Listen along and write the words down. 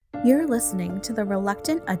You're listening to the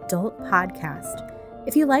Reluctant Adult Podcast.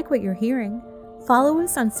 If you like what you're hearing, follow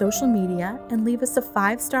us on social media and leave us a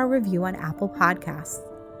 5-star review on Apple Podcasts.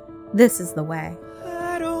 This is the way.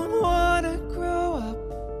 I don't want to grow up.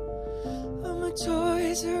 I'm a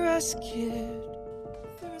Toys R Us kid.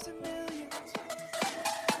 There's a million.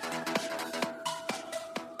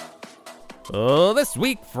 Oh, this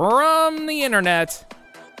week from the internet.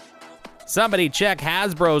 Somebody check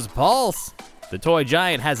Hasbro's pulse. The toy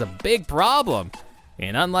giant has a big problem,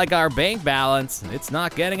 and unlike our bank balance, it's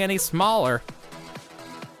not getting any smaller.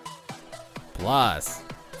 Plus,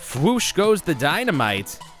 whoosh goes the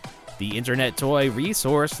dynamite. The internet toy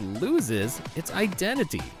resource loses its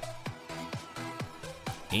identity.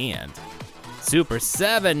 And Super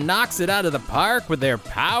 7 knocks it out of the park with their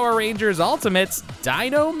Power Rangers Ultimates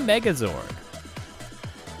Dino Megazord.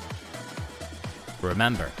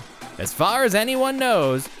 Remember, as far as anyone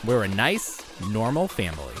knows, we're a nice, normal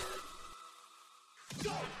family.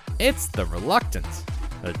 It's the Reluctant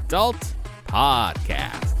Adult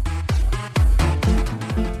Podcast.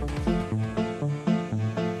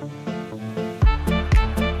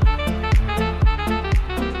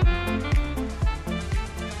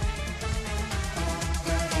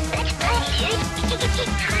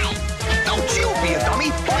 Don't you be a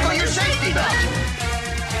dummy! Buckle your safety belt!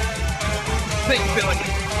 Think, Billy.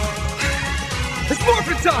 It's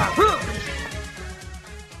morphin' time!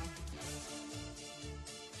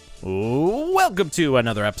 Welcome to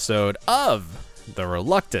another episode of the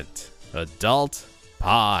Reluctant Adult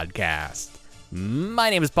Podcast. My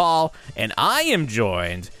name is Paul, and I am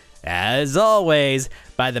joined, as always,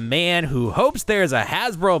 by the man who hopes there's a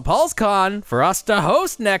Hasbro PulseCon for us to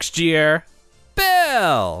host next year,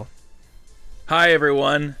 Bill. Hi,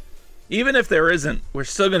 everyone. Even if there isn't, we're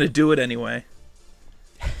still going to do it anyway.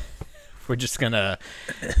 We're just gonna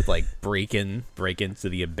break into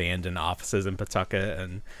the abandoned offices in Pawtucket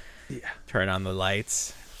and turn on the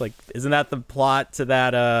lights. Isn't that the plot to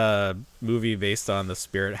that movie based on the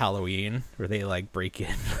Spirit Halloween, where they break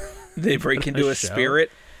in? They break into a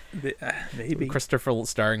spirit. Maybe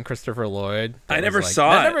starring Christopher Lloyd. I never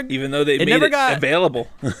saw it, even though they made it available.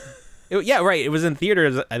 Yeah, right. It was in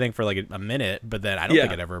theaters, I think, for a minute, but then I don't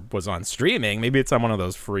think it ever was on streaming. Maybe it's on one of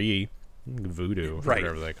those free Voodoo, or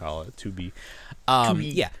whatever they call it, Tubi.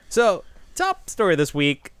 Yeah. So, top story this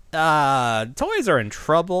week: toys are in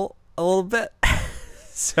trouble a little bit.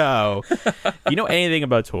 So, if you know anything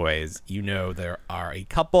about toys, you know there are a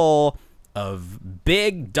couple of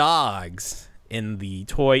big dogs in the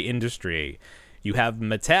toy industry. You have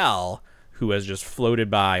Mattel, who has just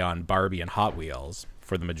floated by on Barbie and Hot Wheels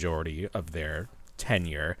for the majority of their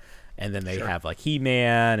tenure, and then they have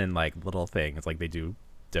He-Man and little things they do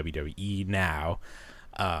WWE now,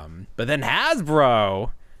 but then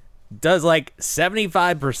Hasbro does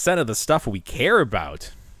 75% of the stuff we care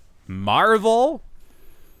about. Marvel,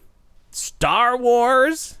 Star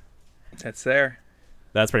Wars. That's there.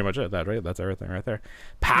 That's pretty much it. That's everything right there.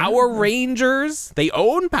 Power Rangers. They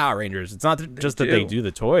own Power Rangers. It's not just that they do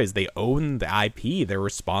the toys. They own the IP. They're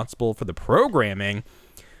responsible for the programming,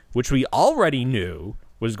 which we already knew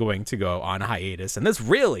was going to go on hiatus. And this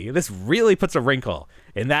really puts a wrinkle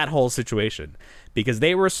in that whole situation, because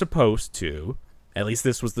they were supposed to, at least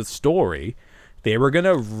this was the story, they were going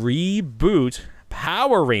to reboot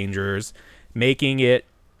Power Rangers, making it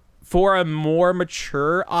for a more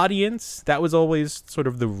mature audience. That was always sort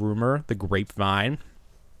of the rumor, the grapevine.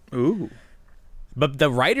 Ooh. But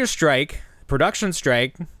the writer's strike, production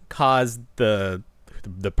strike, caused the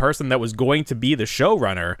person that was going to be the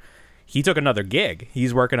showrunner, he took another gig.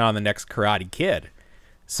 He's working on the next Karate Kid.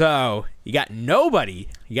 So you got nobody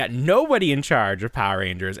in charge of Power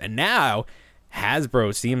Rangers. And now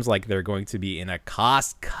Hasbro seems like they're going to be in a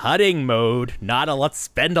cost-cutting mode. Not a let's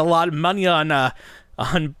spend a lot of money on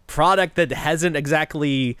product that hasn't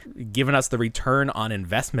exactly given us the return on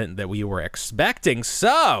investment that we were expecting.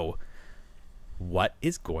 So what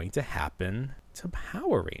is going to happen to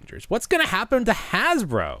Power Rangers? What's going to happen to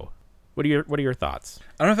Hasbro? What are your thoughts?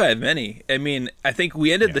 I don't know if I have many. I mean, I think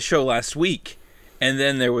we ended the show last week, and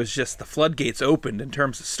then there was just the floodgates opened in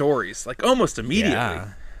terms of stories, almost immediately. Yeah.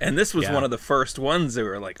 And this was one of the first ones that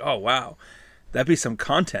were oh, wow, that'd be some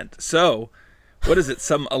content. So, what is it?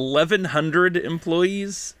 Some 1,100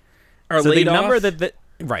 employees are laid off?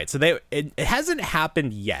 Right. So it hasn't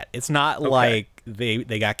happened yet. It's not they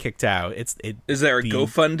got kicked out. Is there a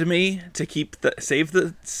GoFundMe to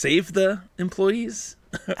save the employees?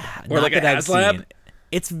 Or a HasLab?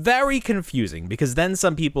 It's very confusing, because then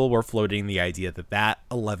some people were floating the idea that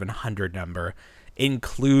 1,100 number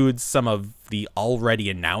includes some of the already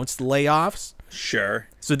announced layoffs. Sure.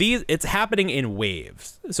 So it's happening in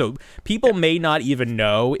waves. So people may not even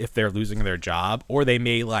know if they're losing their job, or they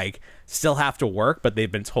may like still have to work, but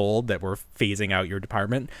they've been told that we're phasing out your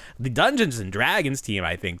department. The Dungeons and Dragons team,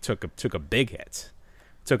 I think, took a big hit.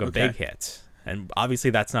 Big hit. And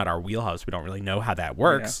obviously that's not our wheelhouse. We don't really know how that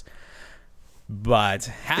works. Yeah. But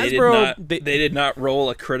Hasbro, they did not roll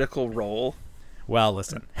a critical role. Well,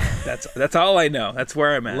 listen. That's all I know. That's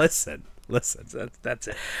where I'm at. Listen. That's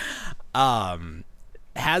it.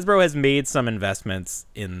 Hasbro has made some investments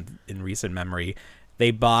in recent memory.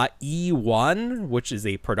 They bought E1, which is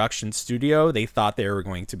a production studio. They thought they were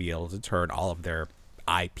going to be able to turn all of their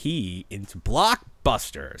IP into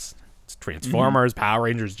blockbusters. Transformers, Power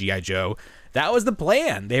Rangers, G.I. Joe. That was the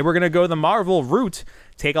plan. They were going to go the Marvel route,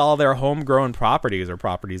 take all their homegrown properties or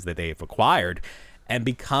properties that they've acquired, and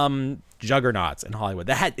become juggernauts in Hollywood.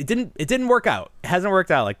 It didn't work out. It hasn't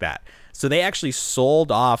worked out like that. So they actually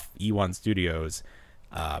sold off E1 Studios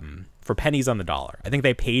for pennies on the dollar. I think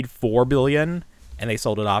they paid $4 billion, and they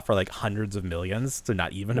sold it off for like hundreds of millions, so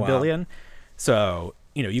not even $1 billion. So,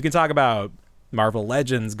 you can talk about Marvel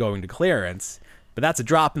Legends going to clearance, but that's a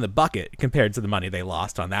drop in the bucket compared to the money they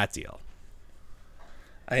lost on that deal.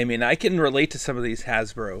 I mean, I can relate to some of these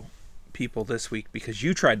Hasbro people this week because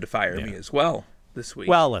you tried to fire me as well this week.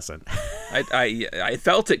 Well, listen. I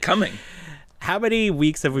felt it coming. How many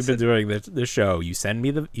weeks have we been doing the show? You send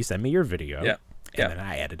me your video, and then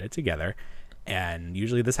I edit it together. And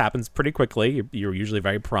usually this happens pretty quickly. You're usually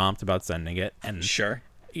very prompt about sending it. And sure,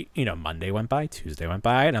 Monday went by, Tuesday went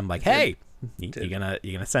by, and I'm like, hey, you gonna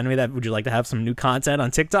send me that? Would you like to have some new content on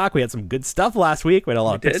TikTok? We had some good stuff last week. We had a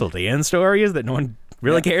lot of Pixel Dan stories that no one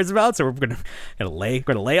really cares about, so we're gonna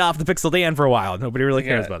lay off the Pixel Dan for a while. Nobody really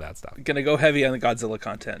cares about that stuff. Gonna go heavy on the Godzilla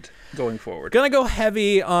content going forward. Gonna go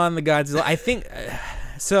heavy on the Godzilla. I think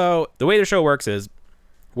so. The way the show works is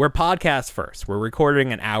we're podcast first. We're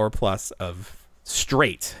recording an hour plus of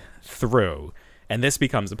straight through, and this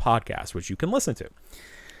becomes a podcast which you can listen to.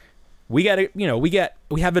 We have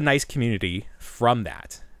a nice community from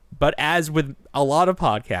that. But as with a lot of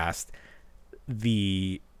podcasts,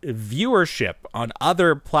 the viewership on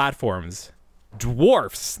other platforms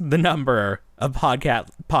dwarfs the number of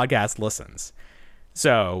podcast listens.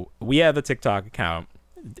 So we have a TikTok account.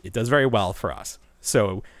 It does very well for us.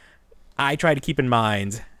 So I try to keep in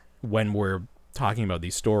mind when we're talking about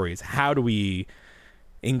these stories, how do we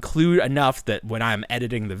include enough that when I'm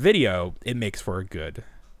editing the video, it makes for a good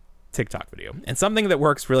TikTok video. And something that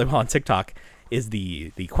works really well on TikTok is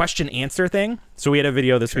the question answer thing. So we had a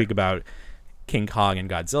video this week about King Kong and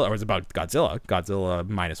Godzilla, or it was about Godzilla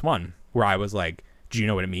 -1, where I was like, do you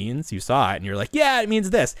know what it means? You saw it and you're like, yeah, it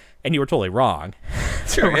means this, and you were totally wrong.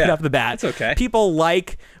 So right off the bat, it's okay. People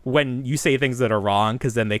like when you say things that are wrong,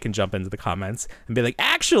 because then they can jump into the comments and be like,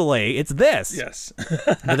 actually, it's this. Yes.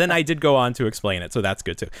 But then I did go on to explain it, so that's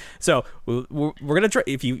good too. So we're gonna try.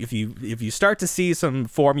 If you start to see some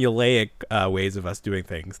formulaic ways of us doing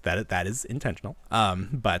things, that is intentional.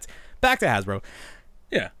 But back to Hasbro.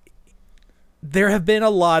 Yeah. There have been a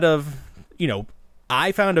lot of,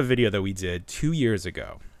 I found a video that we did 2 years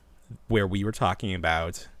ago where we were talking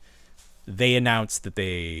about, they announced that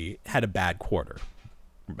they had a bad quarter.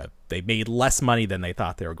 They made less money than they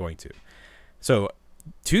thought they were going to. So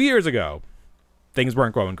 2 years ago, things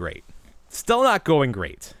weren't going great. Still not going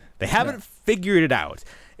great. They haven't figured it out.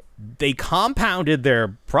 They compounded their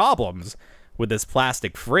problems with this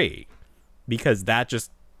plastic free because that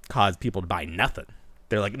just caused people to buy nothing.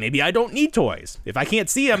 They're like, maybe I don't need toys. If I can't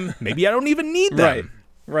see them, maybe I don't even need them.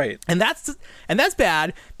 Right. And that's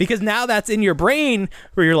bad because now that's in your brain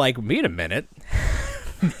where you're like, wait a minute,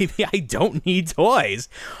 maybe I don't need toys,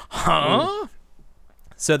 huh?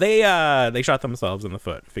 So they shot themselves in the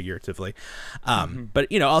foot, figuratively.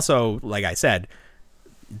 But also, like I said,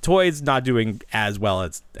 toys not doing as well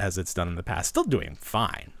as it's done in the past. Still doing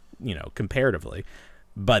fine, comparatively.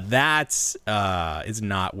 But that is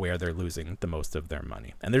not where they're losing the most of their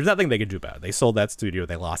money. And there's nothing they can do about it. They sold that studio.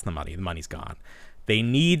 They lost the money. The money's gone. They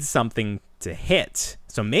need something to hit.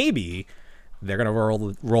 So maybe they're going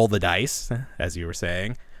to roll the dice, as you were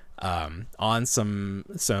saying, on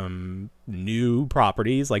some new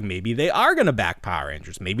properties. Like maybe they are going to back Power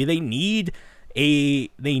Rangers. Maybe they need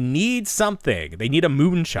something. They need a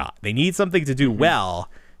moonshot. They need something to do well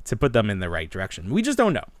to put them in the right direction. We just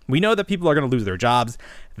don't know. We know that people are going to lose their jobs.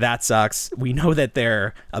 That sucks. We know that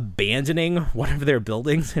they're abandoning one of their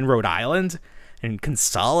buildings in Rhode Island and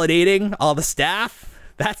consolidating all the staff.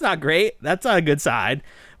 That's not great. That's not a good sign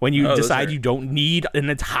when you decide you don't need an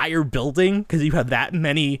entire building because you have that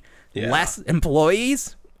many less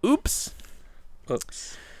employees. Oops.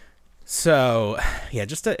 So, yeah,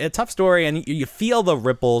 just a tough story, and you feel the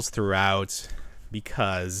ripples throughout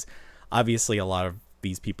because obviously a lot of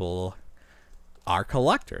these people are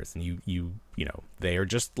collectors, and you know, they are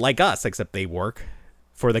just like us, except they work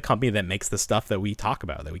for the company that makes the stuff that we talk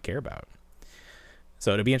about, that we care about.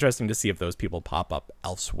 So it'd be interesting to see if those people pop up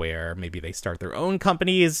elsewhere. Maybe they start their own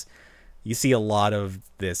companies. You see a lot of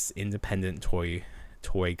this independent toy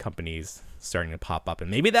companies starting to pop up,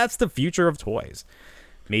 and maybe that's the future of toys.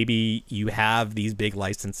 Maybe you have these big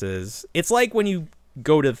licenses. It's like when you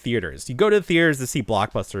go to the theaters. You go to the theaters to see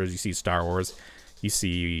blockbusters. You see Star Wars. You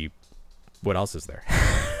see, what else is there?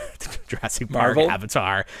 Jurassic Park, Marvel?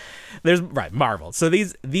 Avatar. There's Marvel. So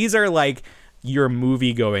these are like your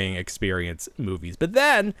movie going experience movies. But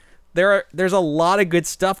then there's a lot of good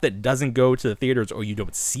stuff that doesn't go to the theaters, or you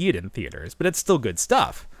don't see it in theaters, but it's still good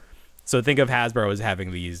stuff. So think of Hasbro as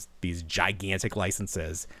having these gigantic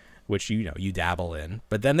licenses, which you dabble in.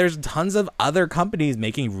 But then there's tons of other companies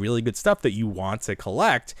making really good stuff that you want to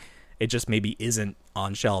collect. It just maybe isn't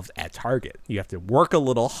on shelves at Target. You have to work a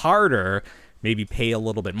little harder, maybe pay a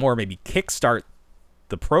little bit more, maybe kickstart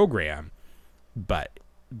the program, but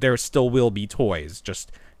there still will be toys, just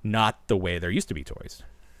not the way there used to be toys.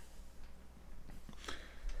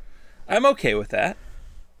 I'm okay with that.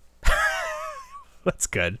 That's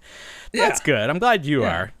good. Yeah. That's good. I'm glad you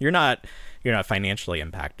are. You're not financially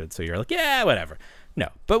impacted, so you're like, yeah, whatever. No,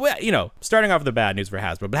 but starting off with the bad news for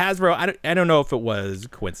Hasbro. But Hasbro, I don't know if it was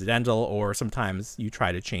coincidental, or sometimes you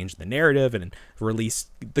try to change the narrative and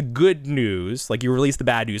release the good news. Like you release the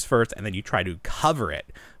bad news first, and then you try to cover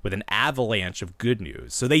it with an avalanche of good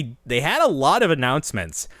news. So they had a lot of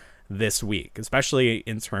announcements this week, especially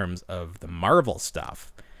in terms of the Marvel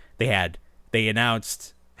stuff. Hasbro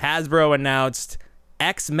announced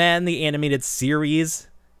X-Men, the animated series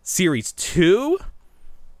 2,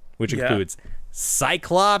 which includes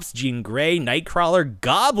Cyclops, Jean Grey, Nightcrawler,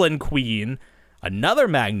 Goblin Queen, another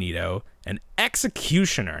Magneto, and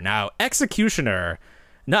Executioner. Now, Executioner,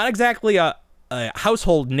 not exactly a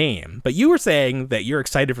household name, but you were saying that you're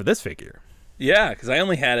excited for this figure. Yeah, because I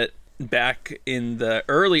only had it back in the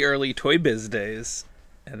early Toy Biz days,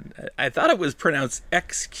 and I thought it was pronounced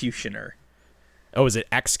Executioner. Oh, is it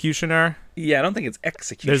Executioner? Yeah, I don't think it's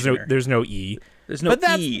Executioner. There's no E. There's no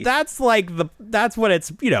E. That's what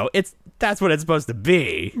it's that's what it's supposed to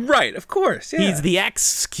be. Right, of course. Yeah. He's the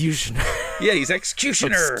Executioner. Yeah, he's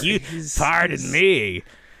Executioner. Pardon me.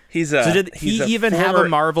 So did he even have a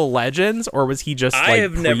Marvel Legends, or was he just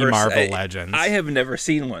pre-Marvel Legends? I have never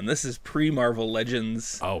seen one. This is pre-Marvel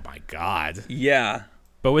Legends. Oh my god. Yeah.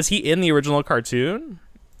 But was he in the original cartoon?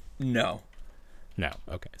 No.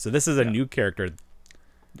 Okay. So this is a new character.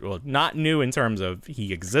 Well, not new in terms of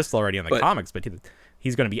he exists already in the comics, but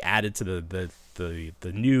he's going to be added to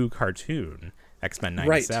the new cartoon, X-Men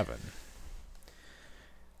 97. Right.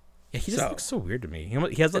 Yeah, he just looks so weird to me.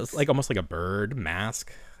 He has like almost like a bird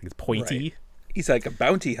mask. It's pointy. Right. He's like a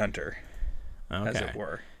bounty hunter, as it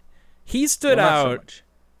were. He stood out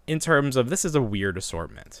in terms of this is a weird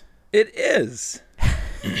assortment. It is.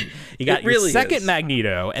 You got your second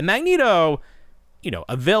Magneto, and Magneto,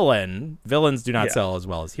 a villain. Villains do not sell as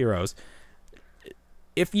well as heroes.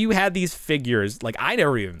 If you had these figures, like I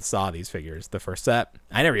never even saw these figures, the first set.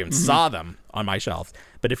 I never even saw them on my shelves.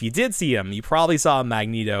 But if you did see them, you probably saw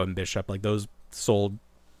Magneto and Bishop. Like those sold.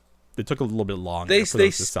 It took a little bit longer for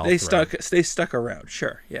those to sell. They stuck around.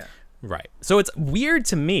 Sure, yeah. Right. So it's weird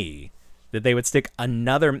to me that they would stick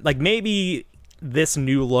another. Like maybe this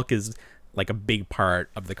new look is like a big part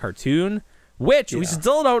of the cartoon, which we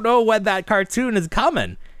still don't know when that cartoon is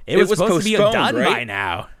coming. It was supposed to be done by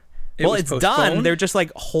now. It's done. They're just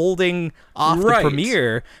like holding off the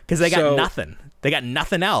premiere because they got nothing. They got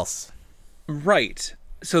nothing else. Right.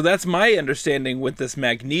 So that's my understanding with this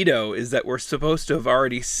Magneto is that we're supposed to have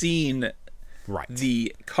already seen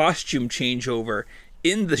the costume changeover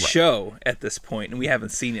in the show at this point, and we haven't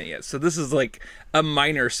seen it yet. So this is like a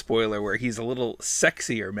minor spoiler where he's a little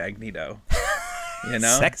sexier Magneto.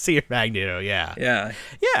 Sexier Magneto, yeah.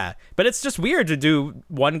 Yeah. But it's just weird to do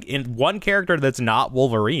one character that's not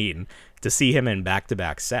Wolverine to see him in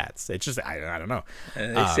back-to-back sets. It's just I don't know.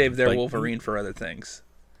 They saved their Wolverine for other things.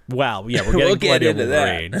 Well, yeah, we're getting plenty of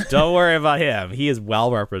Wolverine. Don't worry about him. He is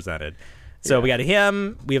well represented. So we got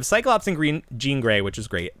him. We have Cyclops and Jean Grey, which is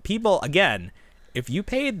great. People, again, if you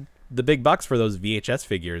paid the big bucks for those VHS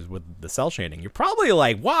figures with the cell shading, you're probably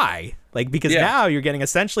like, why? Like, because now you're getting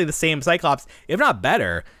essentially the same Cyclops, if not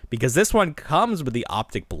better, because this one comes with the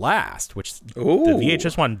optic blast, which the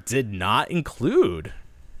VHS one did not include.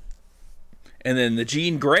 And then the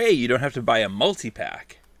Jean Grey, you don't have to buy a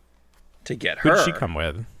multi-pack to get her. Who'd she come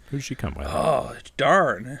with? Oh,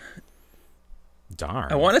 darn.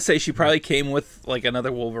 Darn. I want to say she probably came with like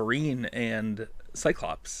another Wolverine and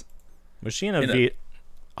Cyclops. Was she in a V?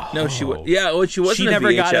 No, she was. Yeah, well, she wasn't. She a never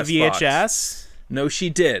VHS got a VHS. box. No, she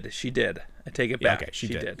did. She did. I take it back. Okay, she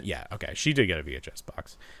did. Yeah. Okay, she did get a VHS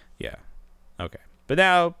box. Yeah. Okay, but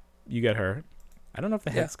now you get her. I don't know if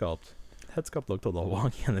the head sculpt. Head sculpt looked a little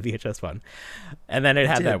wonky on the VHS one, and then it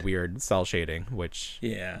had that weird cell shading, which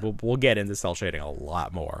we'll get into cell shading a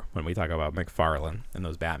lot more when we talk about McFarlane and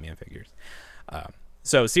those Batman figures.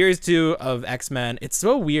 So series 2 of X-Men, it's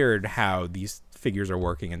so weird how these figures are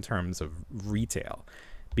working in terms of retail,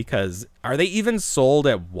 because are they even sold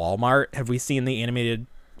at Walmart? Have we seen the animated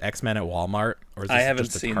X-Men at Walmart, or is this I haven't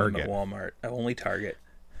just seen Target? them at Walmart. Only Target.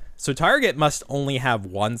 So Target must only have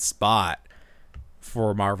one spot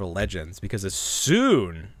for Marvel Legends, because as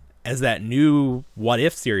soon as that new What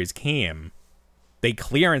If series came, they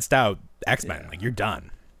clearanced out X-Men. Like, you're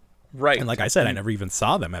done. Right. And like I said, I never even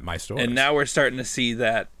saw them at my stores. And now we're starting to see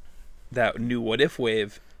that new What If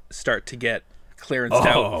wave start to get clearanced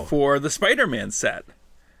out for the Spider-Man set.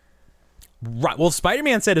 Right. Well,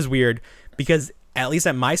 Spider-Man set is weird because at least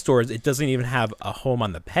at my stores, it doesn't even have a home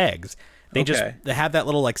on the pegs. They they have that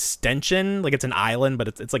little extension, like it's an island, but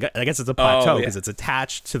it's like I guess it's a plateau because it's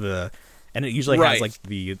attached to the, and it usually has like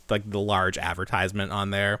the large advertisement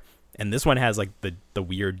on there. And this one has like the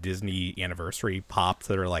weird Disney anniversary pops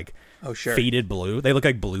that are like faded blue. They look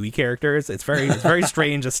like Bluey characters. It's very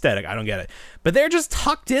strange aesthetic. I don't get it, but they're just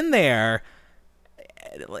tucked in there,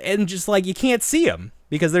 and just like you can't see them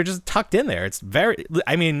because they're just tucked in there. It's very.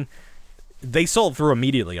 I mean, they sold through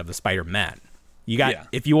immediately of the Spider-Man. You got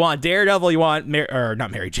if you want Daredevil, you want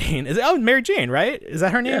not Mary Jane. Is it Mary Jane, right? Is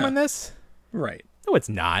that her name on this? Right. No, it's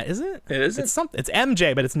not, is it? It isn't. It's something. It's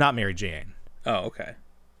MJ, but it's not Mary Jane. Oh, okay.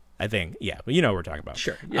 I think, but you know what we're talking about.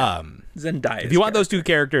 Sure. Yeah. Zendaya. If you want those two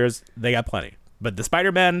characters, they got plenty. But the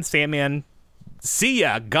Spider-Man, Sandman, see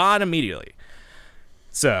ya, gone immediately.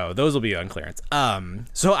 So those will be on clearance.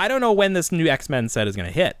 So I don't know when this new X-Men set is going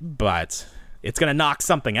to hit, but it's going to knock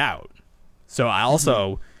something out. So I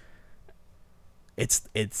also,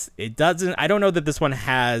 it doesn't. I don't know that this one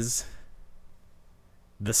has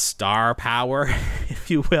the star power,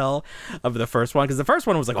 if you will, of the first one, because the first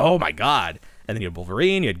one was like, oh my god. And then you had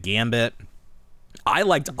Wolverine, you had Gambit. I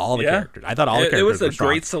liked all the characters. I thought all the characters were strong. It was a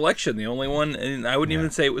great selection. The only one, and I wouldn't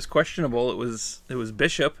even say it was questionable. It was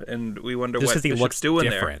Bishop, and we wonder just what he Bishop's looks doing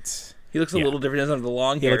different. There. He looks a little different. He doesn't have the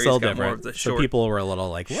long hair. He looks a little got different. More of the short, so people were a little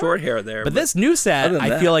like, what? Short hair there. But this new set,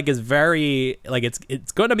 I feel like is very like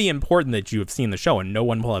it's going to be important that you have seen the show, and no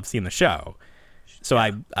one will have seen the show. So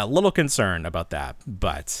I'm a little concerned about that.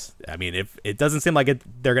 But I mean, if it doesn't seem like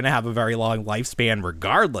they're going to have a very long lifespan,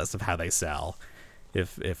 regardless of how they sell.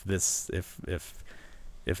 If this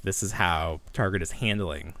is how Target is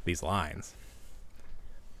handling these lines.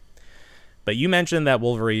 But you mentioned that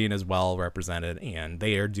Wolverine is well represented, and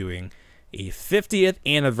they are doing a 50th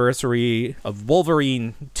anniversary of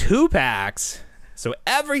Wolverine 2-packs. So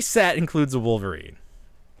every set includes a Wolverine.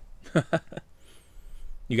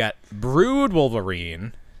 You got Brood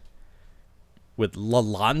Wolverine with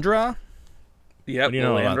Lalandra. Yep, what do you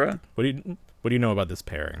know about, what do you know about this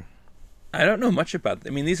pairing? I don't know much about. I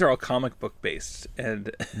mean, these are all comic book based,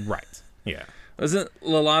 and right. Yeah. Wasn't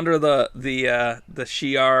Lalandra the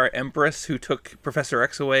Shi'ar Empress who took Professor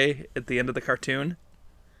X away at the end of the cartoon?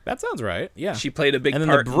 That sounds right. Yeah. She played a big part in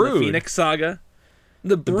the Phoenix Saga.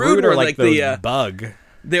 The Brood are were like the bug.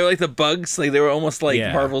 They were like the bugs. Like they were almost like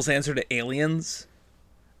Marvel's answer to aliens.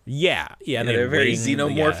 Yeah. They're very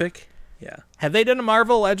xenomorphic. Yeah. Have they done a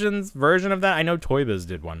Marvel Legends version of that? I know Toy Biz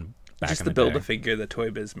did one back just in the Build-A-Figure that Toy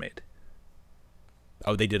Biz made.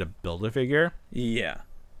 Oh, they did a Build-A-Figure? Yeah.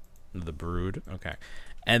 The Brood? Okay.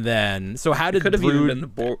 And then, so how did could have even been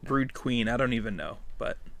the Brood Queen. I don't even know,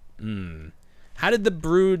 but... How did the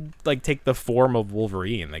Brood, like, take the form of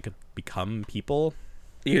Wolverine? They could become people?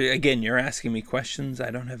 Again, you're asking me questions I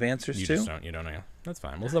don't have answers to. You don't know. That's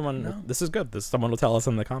fine. Well, this is good. Someone will tell us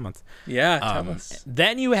in the comments. Yeah, tell us.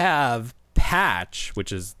 Then you have Patch,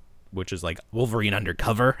 which is like Wolverine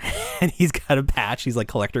undercover, and he's got a patch. He's like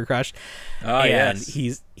Collector Crush. Oh, and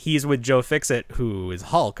yes. he's with Joe Fixit, who is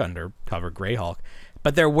Hulk undercover, Gray Hulk.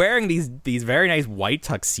 But they're wearing these very nice white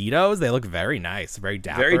tuxedos. They look very nice, very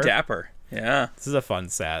dapper. Very dapper. Yeah. This is a fun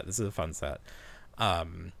set.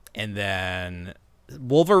 And then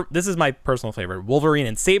this is my personal favorite, Wolverine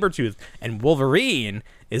and Sabretooth. And Wolverine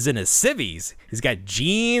is in his civvies. He's got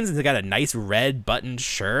jeans and he's got a nice red buttoned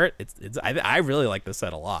shirt. I really like this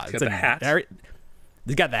set a lot. He's got the hat.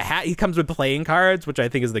 He's got the hat. He comes with playing cards, which I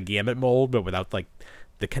think is the Gambit mold, but without like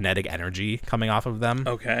the kinetic energy coming off of them.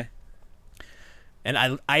 Okay.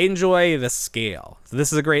 And I enjoy the scale. So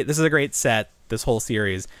this is a great set this whole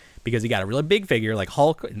series because you got a really big figure like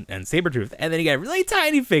Hulk and Sabretooth, and then you got a really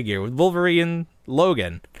tiny figure with Wolverine and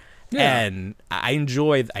Logan. Yeah. And I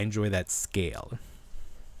enjoy that scale.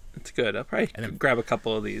 It's good. I'll probably grab a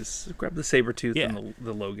couple of these. Grab the Sabretooth and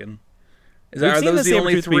the Logan. Are those the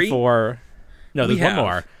only three? Before? No, there's one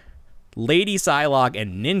more. Lady Psylocke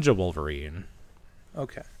and Ninja Wolverine.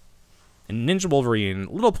 Okay. And Ninja Wolverine,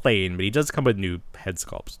 a little plain, but he does come with new head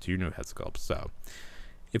sculpts, 2 new head sculpts. So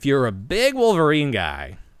if you're a big Wolverine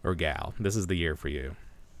guy or gal, this is the year for you.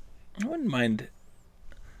 I wouldn't mind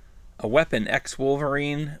a Weapon X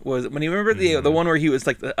Wolverine. When you remember the one where he was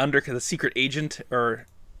like the secret agent, or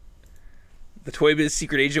the Toy Biz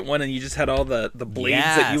secret agent one, and you just had all the blades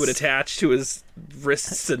that you would attach to his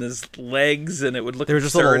wrists and his legs, and it would look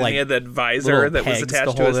absurd, and he had that visor that was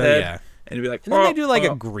attached to his head. Yeah. And it'd be like, and then they do like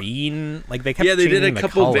a green, like they kept they did a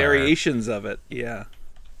couple color. Variations of it. Yeah.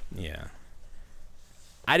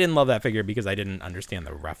 I didn't love that figure because I didn't understand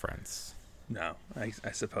the reference. No, I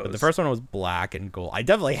suppose. But the first one was black and gold. I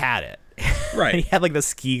definitely had it. Right. He had like the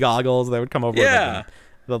ski goggles that would come over with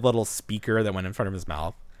the little speaker that went in front of his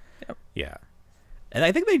mouth. Yep. Yeah. And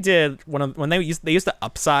I think they did when they used to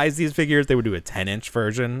upsize these figures, they would do a 10-inch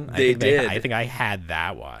version. I think I had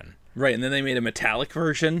that one. Right, and then they made a metallic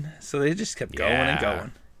version, so they just kept going and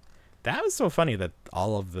going. That was so funny that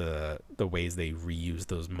all of the ways they reused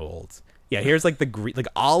those molds. Yeah, here's like the green, like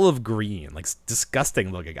olive green, like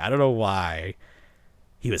disgusting looking. I don't know why.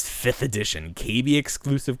 He was 5th edition, KB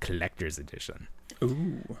exclusive collector's edition.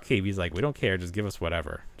 Ooh. KB's like, we don't care, just give us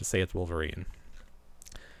whatever. Just say it's Wolverine.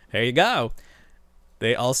 There you go.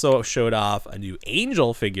 They also showed off a new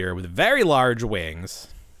Angel figure with very large wings,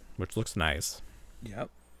 which looks nice. Yep.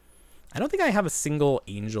 I don't think I have a single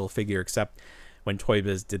Angel figure except when Toy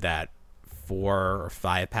Biz did that 4 or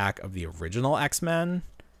 5 pack of the original X-Men.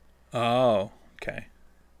 Oh, okay.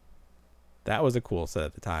 That was a cool set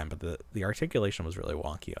at the time, but the articulation was really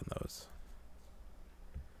wonky on those.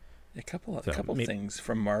 A couple things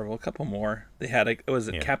from Marvel, a couple more. They had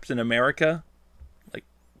Captain America? Like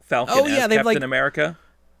Falcon as Captain America?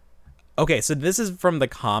 Okay, so this is from the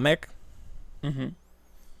comic. Mm-hmm.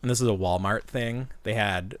 And this is a Walmart thing. They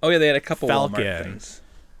had they had a couple Falcon. Walmart things.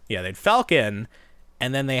 Yeah, they had Falcon,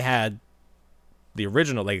 and then they had the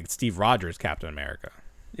original, like Steve Rogers Captain America.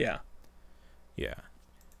 Yeah. Yeah.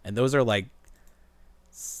 And those are like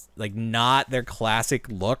not their classic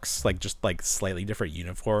looks, like just like slightly different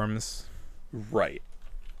uniforms. Right.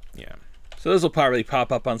 Yeah. So those will probably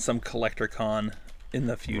pop up on some collector con in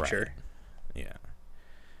the future. Right. Yeah.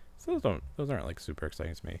 So those aren't like super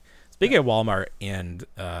exciting to me. Speaking of Walmart and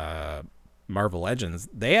Marvel Legends,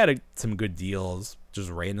 they had some good deals just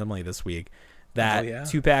randomly this week. That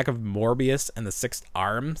 2-pack of Morbius and the 6th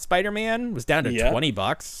Arm Spider-Man was down to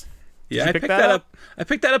 $20. Yeah, I picked that up. I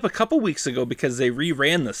picked that up a couple weeks ago because they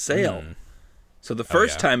reran the sale. So the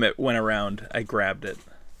first time it went around, I grabbed it.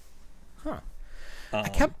 Huh. I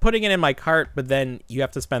kept putting it in my cart, but then you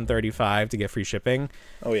have to spend $35 to get free shipping.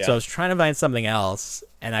 Oh yeah. So I was trying to find something else,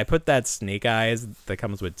 and I put that Snake Eyes that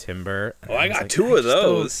comes with Timber. Oh, I got 2 of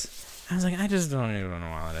those. I was like, I just don't even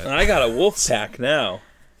want it. I got a wolf pack now.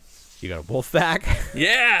 You got a wolf pack?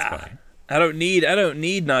 Yeah. I don't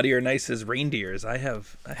need Naughty or Nice's reindeers. I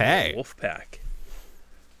have a wolf pack.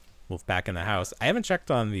 Wolf pack in the house. I haven't checked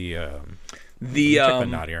on the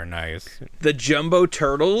Naughty or Nice. The jumbo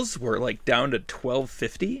turtles were like down to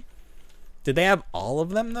 $12.50. Did they have all of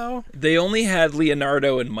them though? They only had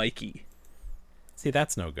Leonardo and Mikey. See,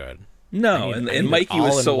 that's no good. No, and Mikey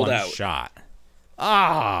was sold out. Shot.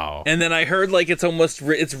 Oh. And then I heard like it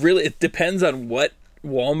depends on what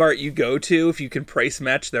Walmart you go to if you can price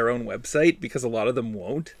match their own website, because a lot of them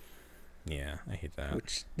won't. Yeah, I hate that.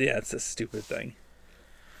 It's a stupid thing.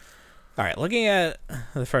 All right, looking at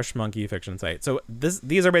the Fresh Monkey Fiction site. So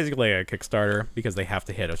these are basically a Kickstarter because they have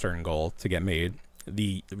to hit a certain goal to get made.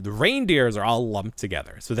 The reindeers are all lumped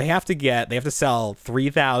together, so they have to sell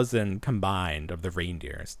 3,000 combined of the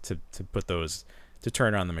reindeers to put those to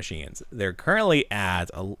turn on the machines. They're currently at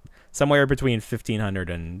somewhere between 1,500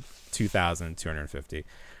 and 2,250.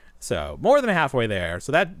 So more than halfway there.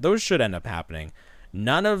 So those should end up happening.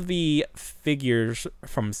 None of the figures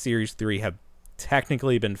from Series 3 have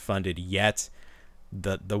technically been funded yet.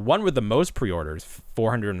 The one with the most pre-orders,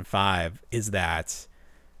 405, is that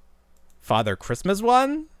Father Christmas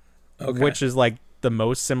one, which is like the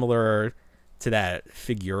most similar to that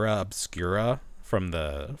Figura Obscura from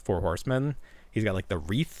the Four Horsemen. He's got like the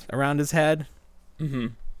wreath around his head.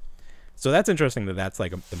 Mm-hmm. So that's interesting that's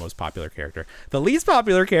like the most popular character. The least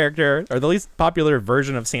popular character, or the least popular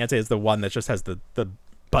version of Santa, is the one that just has the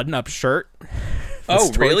button-up shirt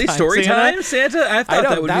Oh, really? Story time Santa? I thought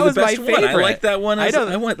that would be the best one. I like that one.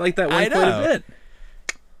 I went like that one quite a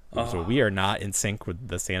bit. So we are not in sync with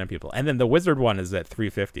the Santa people. And then the Wizard one is at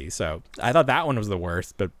 $3.50. So I thought that one was the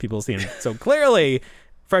worst, but people seem so clearly.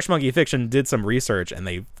 Fresh Monkey Fiction did some research and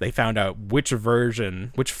they found out which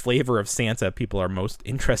flavor of Santa people are most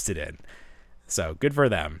interested in. So good for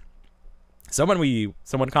them.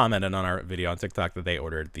 Someone commented on our video on TikTok that they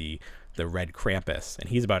ordered the red Krampus, and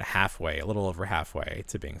he's about a little over halfway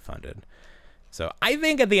to being funded. So I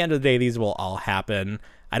think at the end of the day, these will all happen.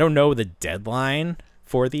 I don't know the deadline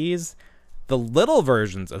for these. The little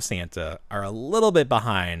versions of Santa are a little bit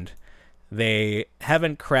behind. They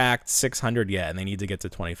haven't cracked 600 yet, and they need to get to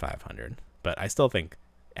 2,500. But I still think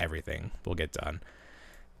everything will get done.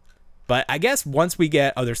 But I guess once we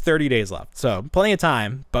get... Oh, there's 30 days left, so plenty of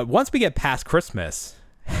time. But once we get past Christmas,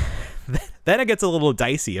 then it gets a little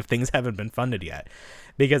dicey if things haven't been funded yet.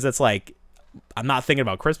 Because it's like, I'm not thinking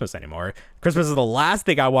about Christmas anymore. Christmas is the last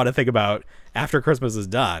thing I want to think about after Christmas is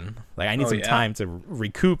done. Like, I need some time to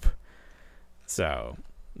recoup. So,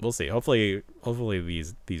 we'll see. Hopefully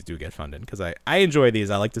these do get funded. Because I enjoy these.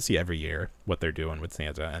 I like to see every year what they're doing with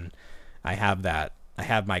Santa. And I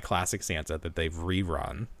have my Classic Santa that they've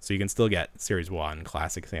rerun. So you can still get Series 1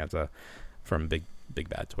 Classic Santa from Big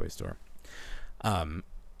Bad Toy Store.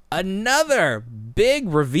 Another big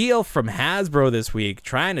reveal from Hasbro this week,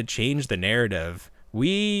 trying to change the narrative.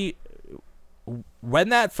 When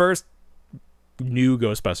that first new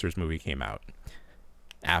Ghostbusters movie came out,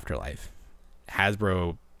 Afterlife,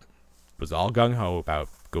 Hasbro was all gung-ho about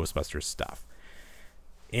Ghostbusters stuff.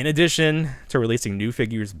 In addition to releasing new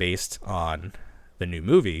figures based on the new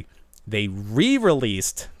movie, they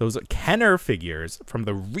re-released those Kenner figures from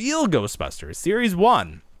the real Ghostbusters, Series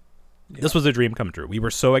 1. Yeah. This was a dream come true. We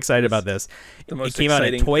were so excited about this. It came out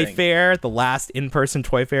at Toy Fair, the last in-person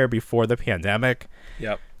Toy Fair before the pandemic.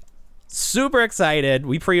 Yep. Super excited.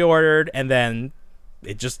 We pre-ordered, and then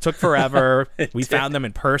it just took forever. We found them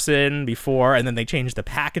in person before, and then they changed the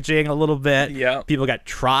packaging a little bit. Yeah. People got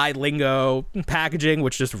tri-lingo packaging,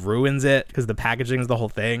 which just ruins it because the packaging is the whole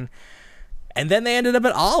thing. And then they ended up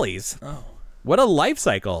at Ollie's. Oh. What a life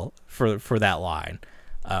cycle for that line.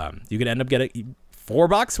 You could end up getting $4.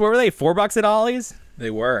 What were they? $4 at Ollie's?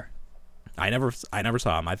 They were. I never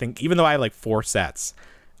saw them. I think even though I had like 4 sets,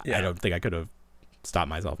 I don't think I could have stopped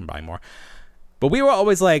myself from buying more. But we were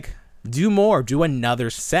always like, do more, do another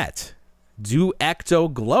set, do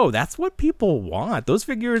Ecto Glow. That's what people want. Those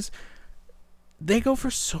figures, they go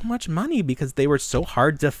for so much money because they were so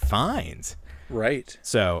hard to find. Right.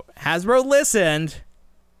 So Hasbro listened,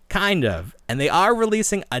 kind of, and they are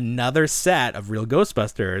releasing another set of real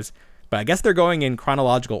Ghostbusters, but I guess they're going in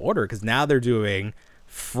chronological order because now they're doing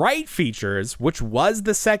Fright Features, which was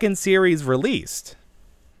the second series released.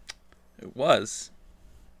 It was.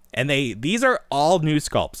 And these are all new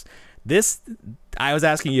sculpts. I was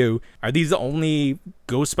asking you, are these the only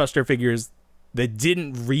Ghostbuster figures that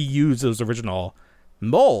didn't reuse those original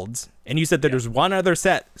molds? And you said that there's one other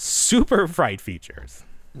set, Super Fright Features.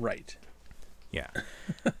 Right. Yeah.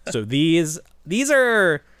 So these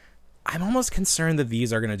are, I'm almost concerned that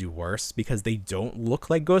these are going to do worse because they don't look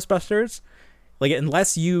like Ghostbusters. Like,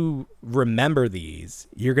 unless you remember these,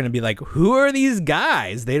 you're going to be like, who are these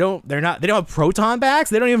guys? They don't have proton packs.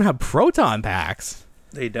 They don't even have proton packs.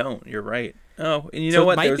 They don't. You're right. Oh, and you know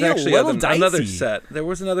what? There was actually another set. There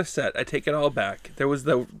was another set. I take it all back. There was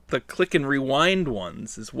the click and rewind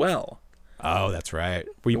ones as well. Oh, that's right.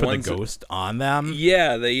 Where you put the ghost on them?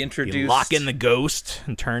 Yeah, they introduced... You lock in the ghost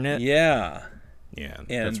and turn it? Yeah. Yeah,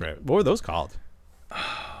 that's right. What were those called?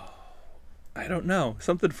 I don't know.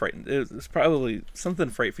 Something frightened. It was probably something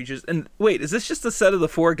Fright Features. And wait, is this just a set of the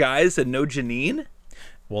 4 guys and no Janine?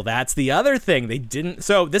 Well, that's the other thing. They didn't...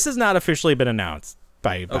 So this has not officially been announced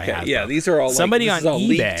by Hasbro. Yeah, these are all somebody on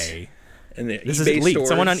eBay. And this is leaked. Stores.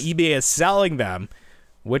 Someone on eBay is selling them,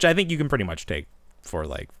 which I think you can pretty much take for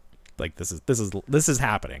like this is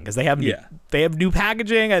happening because they have new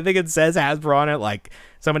packaging. I think it says Hasbro on it. Like,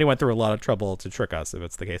 somebody went through a lot of trouble to trick us if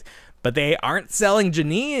it's the case. But they aren't selling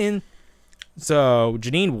Janine. So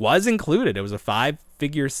Janine was included. It was a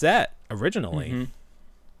 5-figure set originally. Mm-hmm.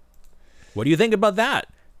 What do you think about that?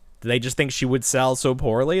 Do they just think she would sell so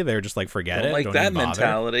poorly? They're just like, forget it. Don't like that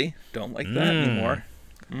mentality. Don't like that anymore.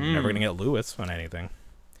 Never going to get Lewis on anything.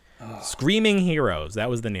 Oh. Screaming Heroes. That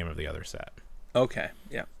was the name of the other set. Okay,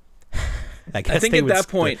 yeah. I think at that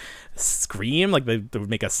point... Scream? Like they would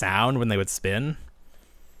make a sound when they would spin?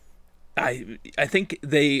 I think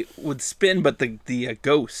they would spin, but the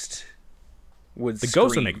ghost would scream.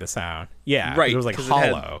 Ghost would make the sound. Yeah, right. It was like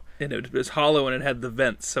hollow. It was hollow and it had the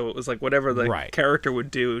vents, so it was like whatever the character would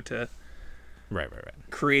do to... Right.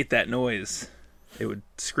 create that noise. It would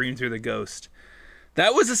scream through the ghost.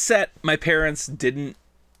 That was a set my parents didn't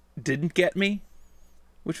get me,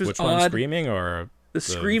 which was Which odd. one, Screaming or the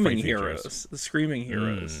Screaming Fright Heroes? Features? The Screaming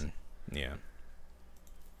Heroes. Yeah.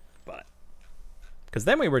 But Because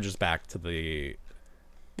then we were just back to the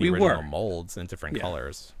We original were. molds in different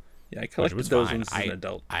colors. yeah, I Which collected was those fine. ones as an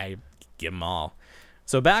adult. I give them all.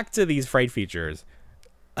 So back to these Fright Features.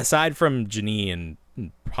 Aside from Janine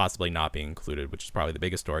and possibly not being included, which is probably the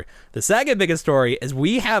biggest story, the second biggest story is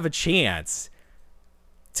we have a chance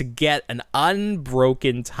to get an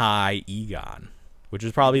unbroken tie Egon, which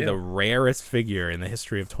is probably the rarest figure in the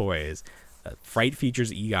history of toys. Fright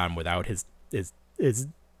Features Egon without his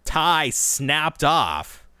tie snapped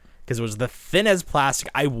off because it was the thin as plastic.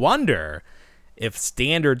 I wonder if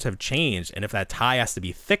standards have changed and if that tie has to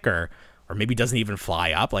be thicker or maybe doesn't even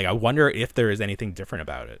fly up. Like, I wonder if there is anything different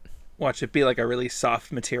about it. Watch it be like a really soft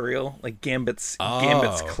material, like Gambit's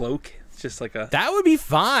cloak. It's just like a That would be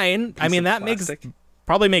fine. I mean, that plastic.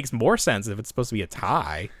 probably makes more sense if it's supposed to be a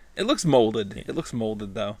tie. It looks molded. It looks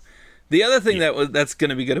molded though. The other thing that's going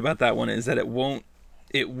to be good about that one is that it won't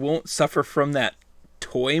suffer from that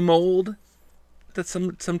toy mold that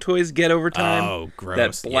some toys get over time. Oh,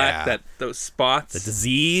 gross. That black, those spots. The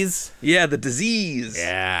disease. Yeah, the disease.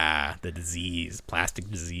 Yeah, the disease.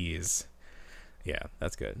 Plastic disease. Yeah,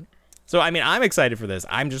 that's good. So, I mean, I'm excited for this.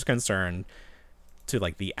 I'm just concerned to,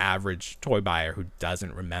 like, the average toy buyer who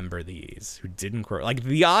doesn't remember these, who didn't grow. Like,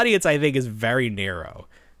 the audience, I think, is very narrow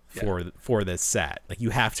for this set. Like, you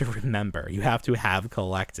have to remember. You have to have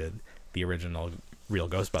collected the original real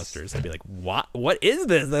Ghostbusters and be like, what is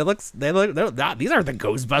this? These aren't the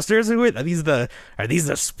Ghostbusters. Are these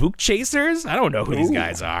the spook chasers? I don't know who these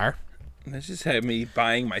guys are. That just had me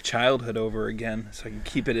buying my childhood over again so I can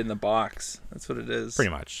keep it in the box. That's what it is.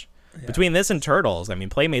 Pretty much. Yeah. Between this and Turtles, I mean,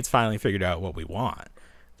 Playmates finally figured out what we want.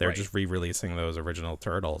 They're just re-releasing those original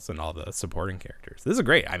Turtles and all the supporting characters. This is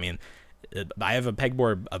great. I mean, I have a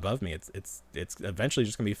pegboard above me. It's eventually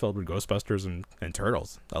just gonna be filled with Ghostbusters and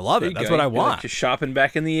Turtles. I love it. That's what I want. Like just shopping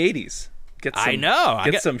back in the 80s. I know.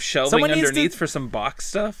 Get some shelving underneath for some box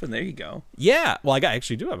stuff, and there you go. Yeah. Well, I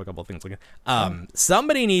actually do have a couple of things.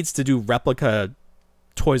 Somebody needs to do replica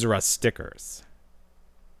Toys R Us stickers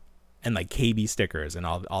and like KB stickers and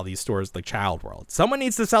all these stores like Child World. Someone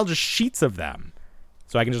needs to sell just sheets of them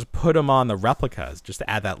so I can just put them on the replicas just to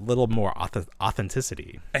add that little more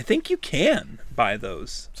authenticity. I think you can buy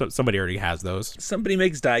those. So somebody already has those. Somebody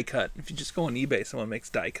makes die cut. If you just go on eBay, someone makes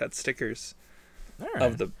die cut stickers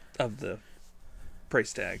of the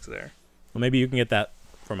price tags there. Well, maybe you can get that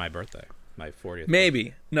for my birthday, my 40th. Maybe.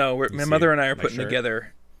 Birthday. No, my mother and I are putting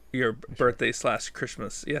together your birthday /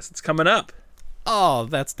 Christmas. Yes, it's coming up. Oh,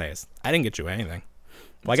 that's nice. I didn't get you anything.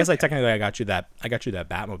 Well, I guess technically I got you that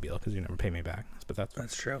Batmobile because you never pay me back. But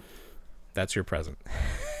that's true. That's your present.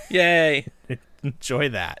 Yay! Enjoy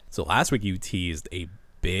that. So last week you teased a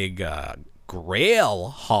big Grail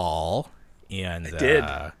haul, and I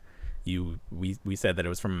did. We said that it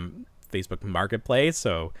was from Facebook Marketplace,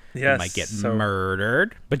 so yes, you might get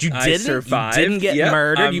murdered, but you didn't. Survived. You didn't get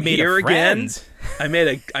murdered. You made a friend.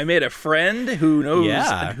 Again. I made a friend who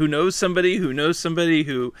knows somebody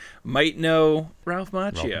who might know Ralph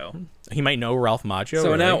Macchio. He might know Ralph Macchio.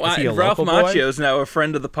 So really? now Ralph Macchio is now a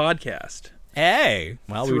friend of the podcast. Hey,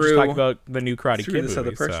 well, we were just talking about the new Karate Kid this movie.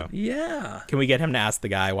 Other person. So. Yeah. Can we get him to ask the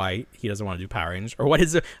guy why he doesn't want to do Power Rangers, or what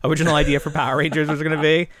his original idea for Power Rangers was going to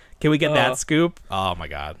be? Can we get that scoop? Oh my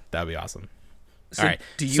God, that'd be awesome. So all right.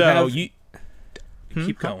 Do you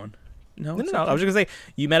keep going? No. I was just gonna say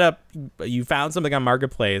you found something on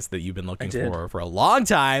Marketplace that you've been looking for a long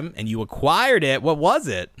time, and you acquired it. What was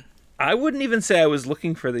it? I wouldn't even say I was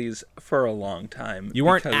looking for these for a long time. You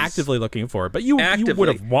weren't actively looking for it, but you would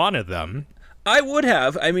have wanted them. I would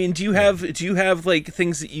have. I mean, do you have like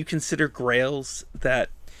things that you consider grails that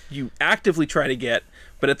you actively try to get,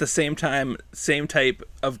 but at the same time, same type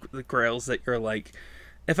of the grails that you're like,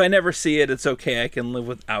 if I never see it, it's okay, I can live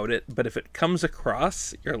without it. But if it comes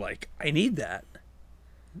across, you're like, I need that.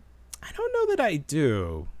 I don't know that I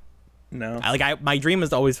do. No. My dream is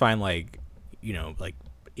to always find like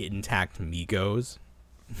intact Migos.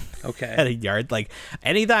 Okay. At a yard. Like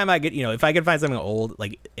anytime I get, if I could find something old,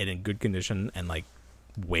 like in good condition and like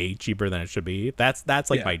way cheaper than it should be, that's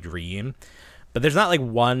like my dream. But there's not like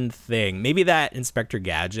one thing. Maybe that Inspector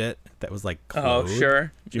Gadget that was like clothed. Oh,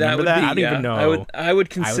 sure. Do you remember that? I don't even know. I would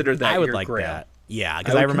consider that. I would your like grail. that. Yeah,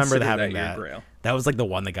 because I remember having that. That was like the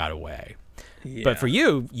one that got away. Yeah. But for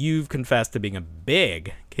you've confessed to being a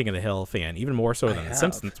big King of the Hill fan, even more so than The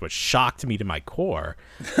Simpsons, which shocked me to my core.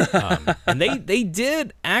 And they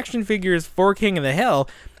did action figures for King of the Hill,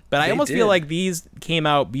 But I almost feel like these came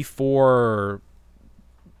out before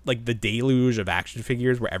like the deluge of action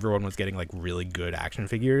figures where everyone was getting like really good action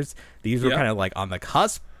figures. These were kind of like on the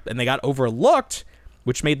cusp, and they got overlooked,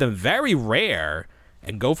 which made them very rare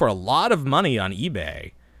and go for a lot of money on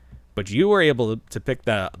eBay. But you were able to pick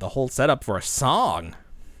the whole setup for a song.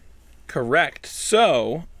 Correct.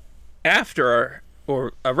 So after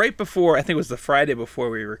or right before, I think it was the Friday before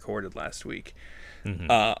we recorded last week,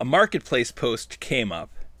 a marketplace post came up,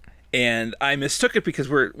 and I mistook it because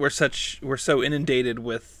we're so inundated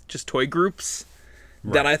with just toy groups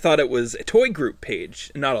that I thought it was a toy group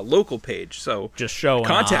page, not a local page. So just showing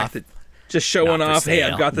contacted, off. Just showing Not for off. Hey,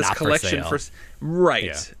 sale. I've got this Not collection for for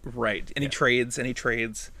right. Any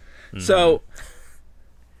trades? So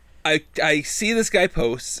I see this guy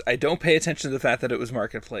posts. I don't pay attention to the fact that it was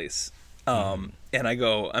marketplace. And I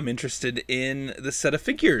go, I'm interested in the set of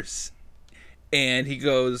figures. And he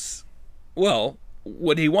goes, well,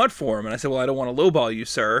 what do you want for him? And I said, well, I don't want to lowball you,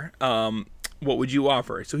 sir. What would you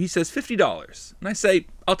offer? So he says $50. And I say,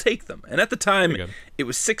 I'll take them. And at the time, it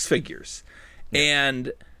was 6 figures. Yeah.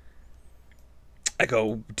 And I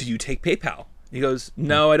go, do you take PayPal? He goes,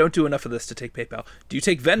 no, I don't do enough of this to take PayPal. Do you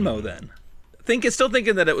take Venmo then? Still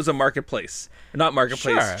thinking that it was a marketplace. Not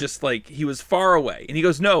marketplace, just like he was far away. And he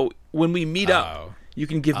goes, no, when we meet up, you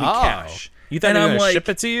can give me cash. You thought he was going to ship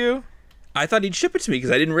it to you? I thought he'd ship it to me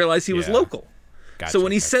because I didn't realize he was local. Gotcha, so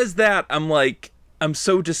when he says that, I'm like, I'm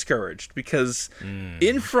so discouraged because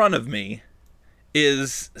in front of me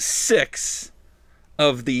is 6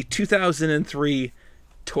 of the 2003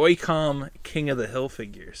 Toy-Com King of the Hill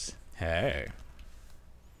figures. Hey.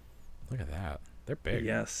 Look at that. They're big.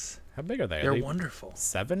 Yes. How big are they? They're wonderful.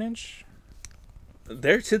 7-inch?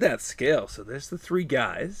 They're to that scale. So there's the 3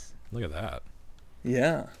 guys. Look at that.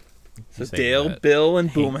 Yeah. So Dale, Bill, and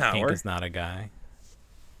Boomhauer. Hank is not a guy.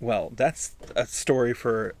 Well, that's a story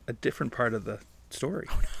for a different part of the story.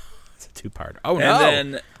 Oh, no. It's a 2-part. Oh, no.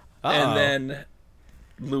 And then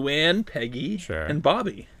Luann, Peggy, and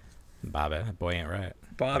Bobby. Bobby. That boy ain't right.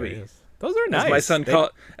 Bobby. Those are nice.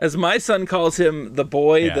 As my son calls him, the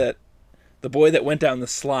boy that went down the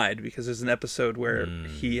slide, because there's an episode where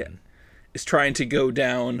he is trying to go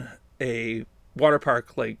down a water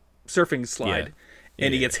park like surfing slide,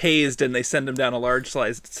 and he gets hazed, and they send him down a large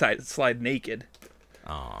slide naked.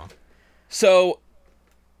 Aww. So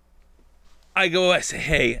I say,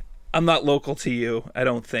 hey, I'm not local to you. I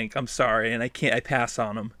don't think. I'm sorry, and I pass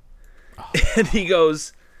on him. Oh. And he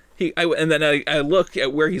goes. And then I look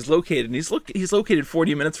at where he's located, and he's located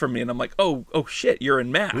 40 minutes from me, and I'm like, oh shit, you're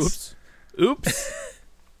in Mass. Oops.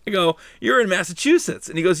 I go, you're in Massachusetts,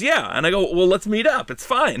 and he goes, yeah, and I go, well, let's meet up. It's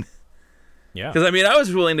fine. Yeah. Because I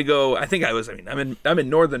was willing to go. I'm in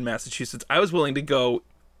northern Massachusetts. I was willing to go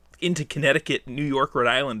into Connecticut, New York, Rhode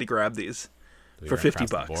Island to grab these for $50.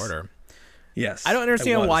 The border. Yes. I don't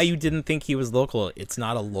understand why you didn't think he was local. It's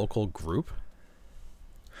not a local group.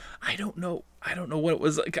 I don't know what it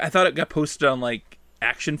was like. I thought it got posted on like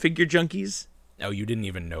Action Figure Junkies. Oh, you didn't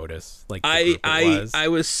even notice. Like I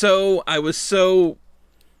was so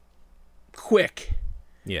quick.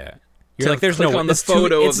 Yeah. You're like, there's no on the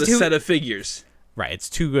photo of the set of figures. Right. It's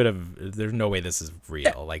too good of. There's no way this is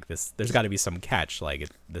real. Like this. There's got to be some catch. Like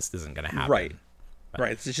this isn't gonna happen. Right.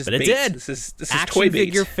 Right. It's just. But bait. It did. This is Action toy bait.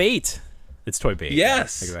 Figure Fate. It's toy bait.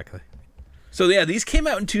 Yes. Yeah, exactly. So yeah, these came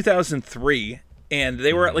out in 2003, and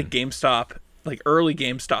they were at like GameStop, like early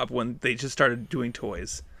GameStop when they just started doing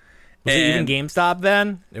toys. Was it even GameStop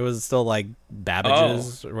then? It was still like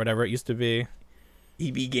Babbage's or whatever it used to be.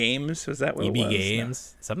 EB Games, was that what it was? EB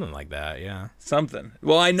Games, something like that, yeah. Something.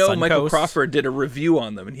 Well, I know Suncoast. Michael Crawford did a review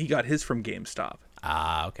on them, and he got his from GameStop.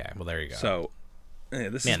 Ah, okay. Well, there you go. So,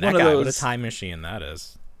 this Man, is that one guy, of those. what a time machine that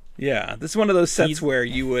is. Yeah, this is one of those sets where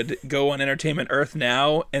you would go on Entertainment Earth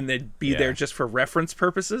now, and they'd be there just for reference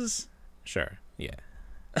purposes. Sure. Yeah.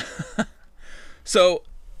 So,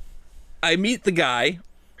 I meet the guy.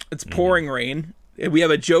 It's pouring rain. We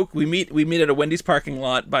have a joke. We meet at a Wendy's parking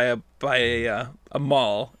lot by a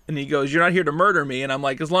mall, and he goes, "You're not here to murder me," and I'm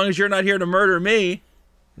like, "As long as you're not here to murder me."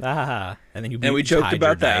 Ah, and then we joked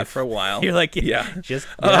about that for a while. You're like, yeah, just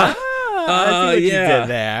I see what you did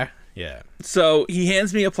there. Yeah. So he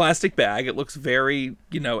hands me a plastic bag. It looks very,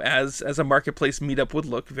 as a marketplace meetup would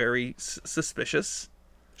look, very suspicious.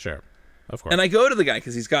 Sure, of course. And I go to the guy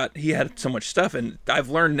because he had so much stuff, and I've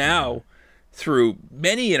learned now through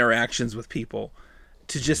many interactions with people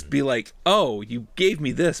to just be like, "Oh, you gave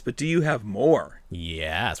me this, but do you have more?"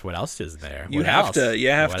 Yes. What else is there? You have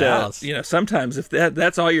to. Sometimes if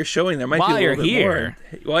that's all you're showing, there might be a little bit more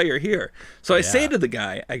while you're here. So I say to the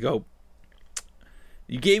guy, I go,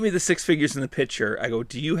 You gave me the 6 figures in the picture. I go,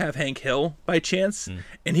 do you have Hank Hill by chance?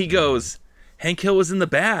 And he goes, Hank Hill was in the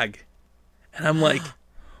bag. And I'm like,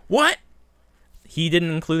 what? He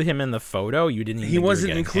didn't include him in the photo? You didn't even He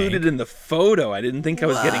wasn't included in the photo. I didn't think I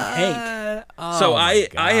was getting Hank. Oh, so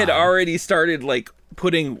I had already started like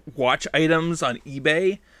putting watch items on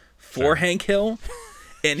eBay for Hank Hill.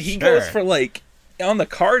 And he goes for like, on the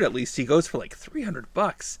card at least, he goes for like $300.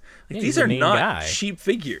 Like, these are not cheap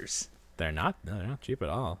figures. They're not cheap at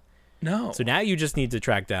all. No. So now you just need to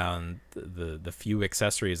track down the few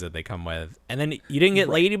accessories that they come with. And then you didn't get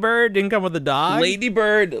Ladybird? Didn't come with the dog?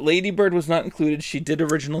 Ladybird was not included. She did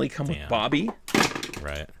originally come with Bobby.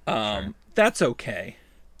 Right. That's okay.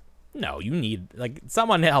 No, you need like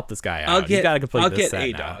someone to help this guy out. You gotta complete this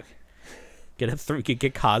set now. dog.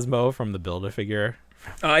 Get Cosmo from the Build-A-Figure.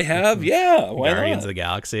 I have, yeah. Why Guardians not? of the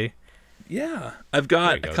Galaxy. Yeah, I've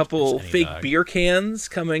got a couple fake beer cans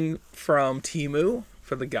coming from Temu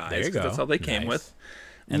for the guys. There you go. That's all they came with.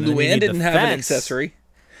 And Luann didn't have an accessory.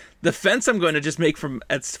 The fence I'm going to just make from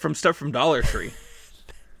stuff from Dollar Tree.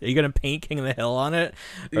 Are you going to paint King of the Hill on it?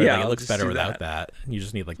 Or Yeah, it looks better without that. You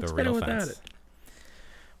just need like the real fence.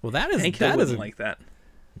 Well, that is Hank Hill wouldn't like that.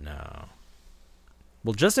 No.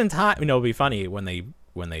 Well, just in time. You know, it'll be funny when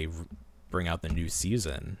they bring out the new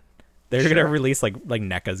season. They're gonna release like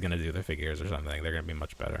NECA's gonna do the figures or something. They're gonna be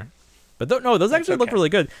much better. But those actually look really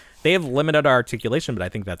good. They have limited articulation, but I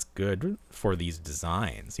think that's good for these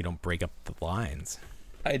designs. You don't break up the lines.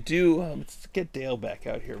 I do. Let's get Dale back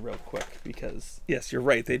out here real quick because yes, you're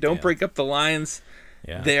right. They don't break up the lines.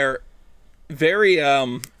 Yeah. They're very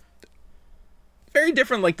very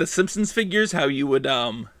different. Like the Simpsons figures, how you would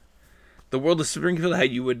the World of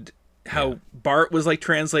Springfield, how Bart was like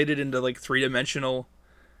translated into like 3-dimensional.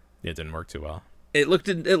 It didn't work too well. It looked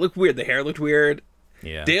weird. The hair looked weird.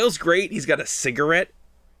 Yeah. Dale's great. He's got a cigarette.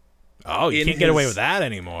 Oh, you can't get away with that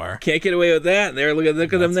anymore. Can't get away with that. There, look at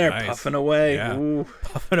them there, nice. puffing away. Yeah. Ooh.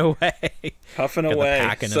 Puffing away. Puffing got away. The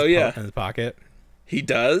pack in in his pocket. He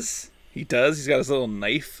does. He's got his little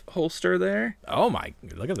knife holster there. Oh my!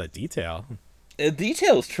 Look at the detail. The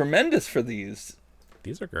detail is tremendous for these.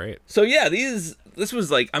 These are great. So yeah, this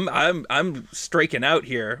was like I'm striking out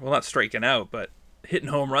here. Well, not striking out, but hitting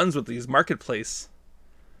home runs with these marketplace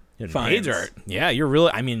finds. Yeah, you're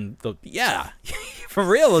really. I mean, for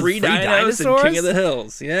real. Free dinos and King of the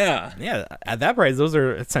Hills. Yeah. Yeah. At that price, those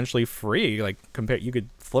are essentially free. Like you could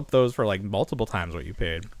flip those for like multiple times what you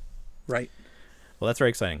paid. Right. Well, that's very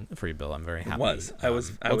exciting for you, Bill. I'm very happy. I was.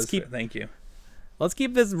 Thank you. Let's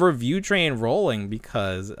keep this review train rolling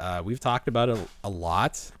because we've talked about it a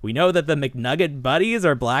lot. We know that the McNugget buddies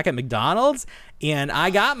are black at McDonald's, and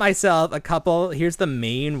I got myself a couple. Here's the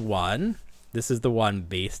main one. This is the one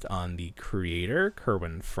based on the creator,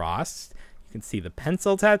 Kerwin Frost. You can see the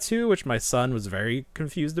pencil tattoo, which my son was very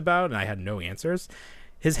confused about, and I had no answers.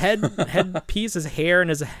 His headpiece, his hair,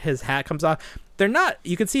 and his hat comes off. They're not,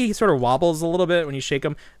 you can see he sort of wobbles a little bit when you shake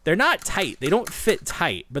them. They're not tight. They don't fit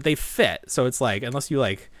tight, but they fit. So it's like, unless you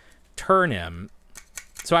like turn him.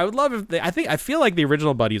 So I would love if I feel like the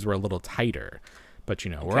original buddies were a little tighter, but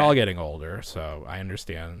we're all getting older. So I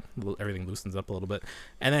understand everything loosens up a little bit.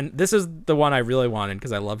 And then this is the one I really wanted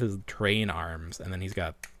because I love his train arms. And then he's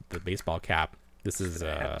got the baseball cap. This is,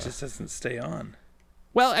 it just doesn't stay on.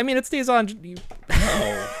 Well, I mean, it stays on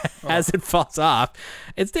as it falls off.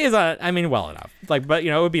 It stays on, I mean, well enough. Like, but,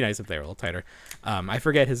 it would be nice if they were a little tighter. I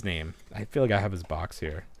forget his name. I feel like I have his box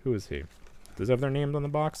here. Who is he? Does he have their names on the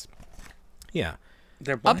box? Yeah.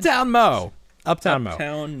 They're Uptown Mo. Uptown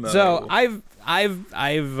Mo. So I've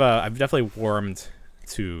definitely warmed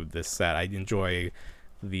to this set. I enjoy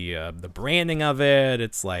the branding of it.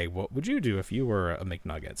 It's like, what would you do if you were a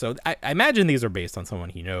McNugget? So I imagine these are based on someone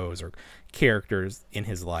he knows or characters in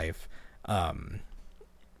his life. Yeah,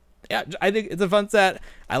 I think it's a fun set.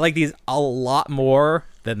 I like these a lot more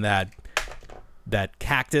than that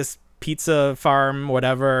cactus pizza farm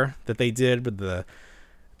whatever that they did with the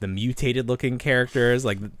mutated looking characters.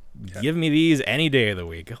 Like, give me these any day of the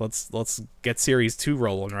week. Let's get series 2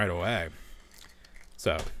 rolling right away.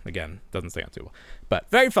 So again, doesn't stay on too well, but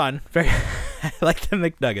very fun. Very, I like the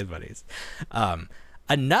McNugget buddies.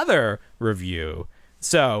 Another review.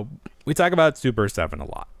 So we talk about Super 7 a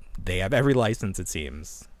lot. They have every license, it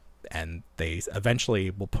seems, and they eventually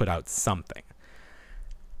will put out something.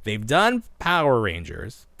 They've done Power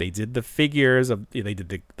Rangers. They did the figures of. They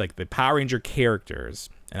did the Power Ranger characters,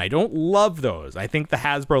 and I don't love those. I think the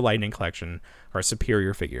Hasbro Lightning Collection are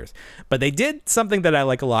superior figures. But they did something that I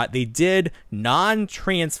like a lot. They did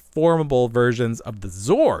non-transformable versions of the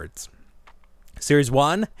Zords. Series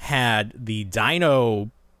 1 had the Dino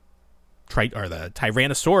or the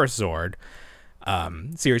Tyrannosaurus Zord,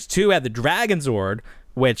 Series 2 had the Dragon Zord,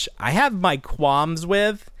 which I have my qualms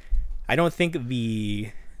with. I don't think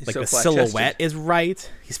the silhouette is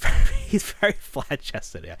right. He's very flat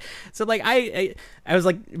chested. Yeah. So like I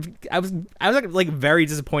was very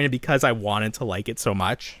disappointed because I wanted to like it so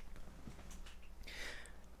much.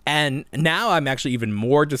 And now I'm actually even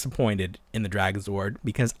more disappointed in the Dragon Zord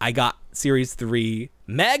because I got Series 3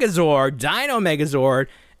 Megazord, Dino Megazord,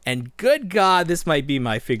 and good God, this might be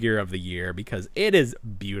my figure of the year because it is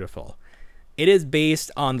beautiful. It is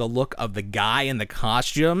based on the look of the guy in the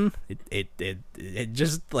costume. It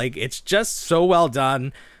just like it's just so well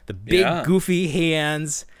done. The big goofy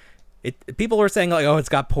hands. People were saying like, oh, it's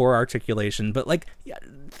got poor articulation, but like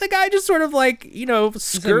the guy just sort of like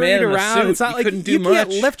scurried around. It's not like you can't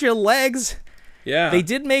lift your legs. Yeah, they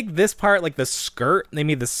did make this part like the skirt. They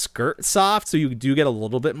made the skirt soft, so you do get a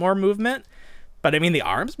little bit more movement. But I mean, the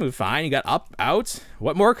arms move fine. You got up, out.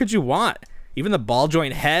 What more could you want? Even the ball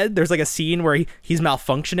joint head, there's like a scene where he's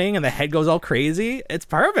malfunctioning and the head goes all crazy. It's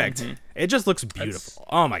perfect. Mm-hmm. It just looks beautiful.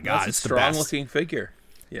 Oh my God, it's a strong looking figure.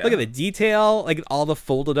 Yeah. Look at the detail, like all the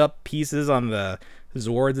folded up pieces on the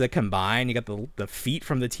Zords that combine. You got the feet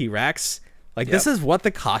from the T-Rex. Like this is what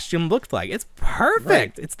the costume looked like. It's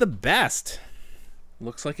perfect. Right. It's the best.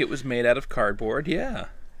 Looks like it was made out of cardboard. Yeah.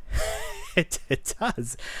 it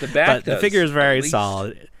does. The back the figure is very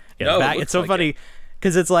solid. Yeah, no, the back, it's so funny.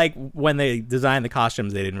 Because it's like when they designed the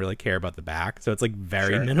costumes, they didn't really care about the back. So it's like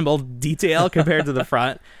very minimal detail compared to the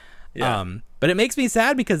front. Yeah. But it makes me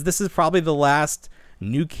sad because this is probably the last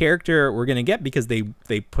new character we're going to get because they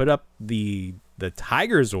put up the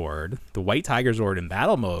Tiger Zord, the white Tiger Zord in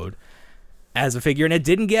battle mode as a figure. And it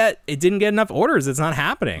didn't get enough orders. It's not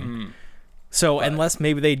happening. So unless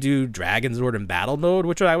maybe they do Dragon Zord in battle mode,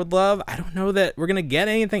 which I would love, I don't know that we're going to get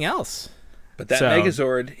anything else. But that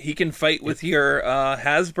Megazord, he can fight with your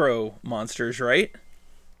Hasbro monsters, right?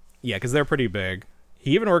 Yeah, because they're pretty big.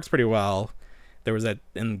 He even works pretty well. There was that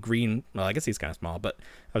in green. Well, I guess he's kind of small, but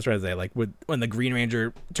I was trying to say like when the Green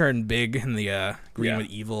Ranger turned big in the Green with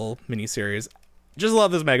Evil miniseries. Just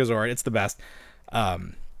love this Megazord. It's the best.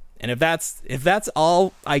 And if that's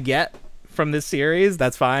all I get from this series,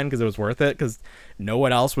 that's fine because it was worth it because no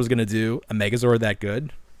one else was gonna do a Megazord that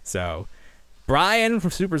good. So Brian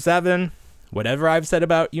from Super 7. Whatever I've said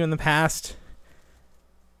about you in the past,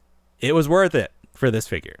 it was worth it for this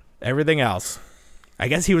figure. Everything else, I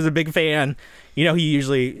guess he was a big fan. He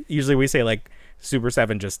usually we say like Super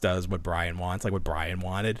 7 just does what Brian wants, like what Brian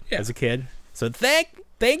wanted as a kid. So thank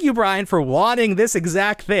you, Brian, for wanting this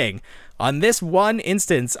exact thing. On this one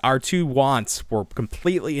instance, our two wants were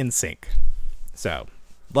completely in sync. So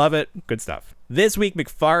love it. Good stuff. This week,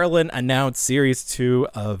 McFarlane announced Series 2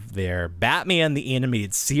 of their Batman the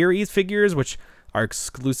Animated Series figures, which are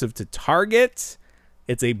exclusive to Target.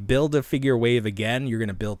 It's a build-a-figure wave again. You're going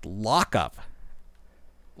to build Lockup.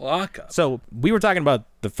 So we were talking about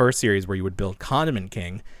the first series where you would build Condiment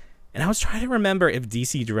King, and I was trying to remember if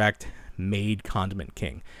DC Direct made Condiment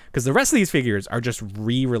King, because the rest of these figures are just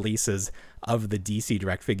re-releases of the DC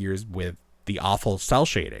Direct figures with the awful cell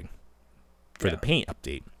shading for the paint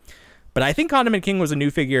update. But I think Condiment King was a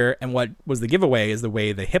new figure, and what was the giveaway is the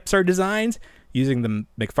way the hips are designed using the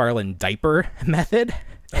McFarlane diaper method.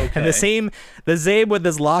 Okay. And the same with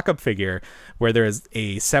this lockup figure where there's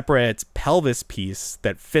a separate pelvis piece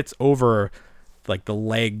that fits over like the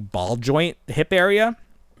leg ball joint hip area.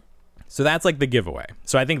 So that's like the giveaway.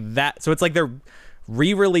 So I think so it's like they're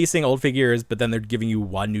re-releasing old figures, but then they're giving you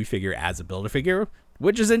one new figure as a Build-A-Figure,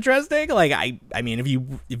 which is interesting. Like I mean,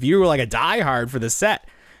 if you were like a diehard for the set,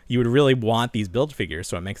 you would really want these build figures,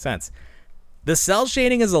 so it makes sense. The cell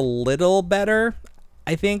shading is a little better,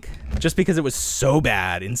 I think, just because it was so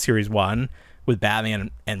bad in Series 1 with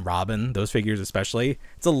Batman and Robin, those figures especially.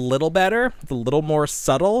 It's a little better. It's a little more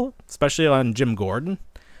subtle, especially on Jim Gordon.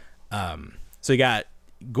 So you got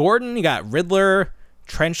Gordon, you got Riddler,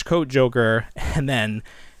 Trenchcoat Joker, and then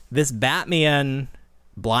this Batman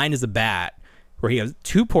blind as a bat, where he has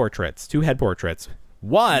two head portraits.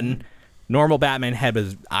 One... normal Batman head, but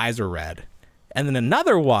his eyes are red. And then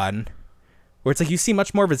another one where it's like you see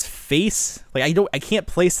much more of his face. Like I can't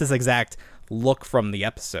place this exact look from the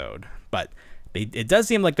episode, but it does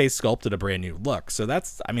seem like they sculpted a brand new look. So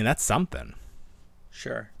that's something.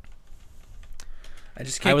 Sure. I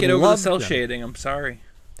just can't get over the cell shading. I'm sorry.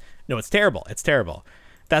 No, it's terrible. It's terrible.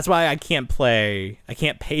 That's why I can't pay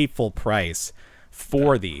full price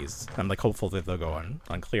for these. I'm like hopeful that they'll go on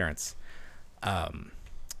clearance.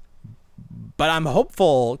 But I'm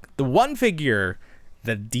hopeful. The one figure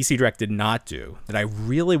that DC Direct did not do that I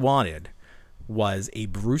really wanted was a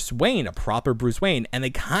Bruce Wayne, a proper Bruce Wayne. And they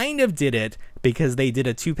kind of did it because they did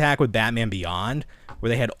a 2-pack with Batman Beyond where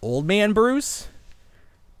they had old man Bruce,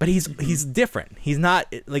 but he's different. He's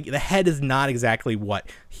not like, the head is not exactly what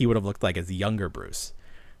he would have looked like as the younger Bruce.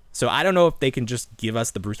 So I don't know if they can just give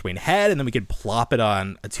us the Bruce Wayne head and then we can plop it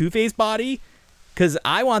on a Two-Face body, because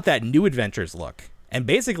I want that New Adventures look. And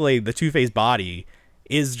basically the Two-Face body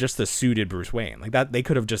is just the suited Bruce Wayne. Like that, they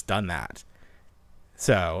could have just done that.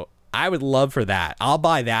 So I would love for that. I'll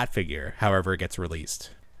buy that figure however it gets released.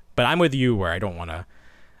 But I'm with you where I don't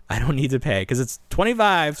need to pay, because it's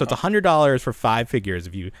 $25, so it's $100 for 5 figures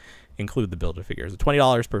if you include the Build-A-Figures.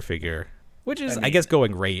 $20 per figure, which is, I guess,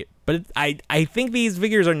 going rate. But I think these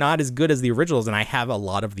figures are not as good as the originals, and I have a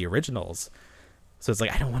lot of the originals. So it's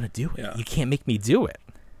like, I don't want to do it. Yeah. You can't make me do it.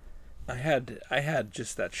 I had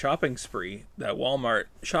just that shopping spree, that Walmart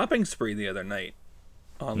shopping spree the other night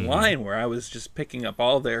online where I was just picking up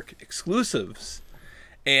all their exclusives.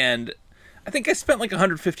 And I think I spent like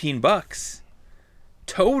 $115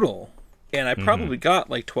 total. And I probably got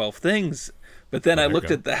like 12 things. But then I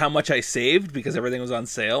looked at how much I saved because everything was on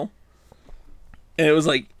sale. And it was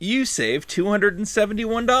like, you saved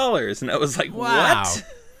 $271. And I was like, wow. What?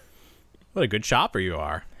 What a good shopper you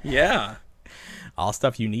are. Yeah. All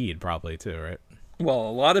stuff you need probably too, right? Well,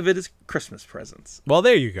 a lot of it is Christmas presents. Well,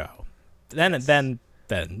 there you go. Then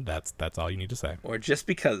that's all you need to say. Or just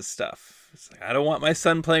because stuff. It's like, I don't want my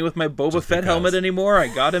son playing with my Boba Fett helmet anymore. I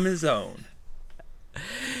got him his own.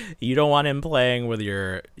 You don't want him playing with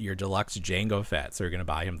your deluxe Jango Fett, so you're going to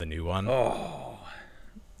buy him the new one. Oh,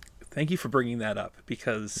 thank you for bringing that up,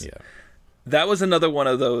 because that was another one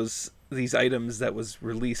of these items that was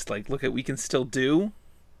released. Like, look at, we can still do.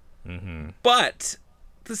 But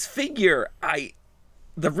this figure,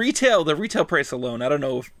 the retail price alone, I don't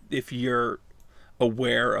know if you're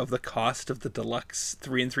aware of the cost of the deluxe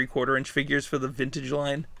 3 3/4 inch figures for the vintage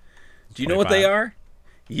line. Do you 25. Know what they are?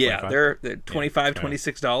 Yeah, 25? They're $25,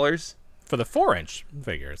 $26 for the 4-inch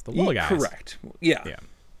figures, the little guys. Correct. Yeah.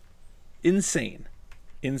 Insane.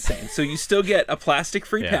 So you still get a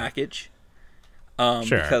plastic-free package. Sure,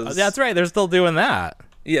 because that's right. They're still doing that.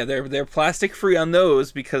 Yeah, they're plastic-free on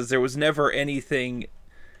those because there was never anything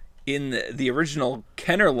in the original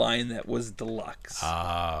Kenner line that was deluxe.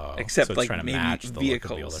 Oh, except so like maybe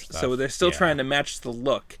vehicles. So they're still trying to match the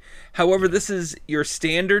look. However, this is your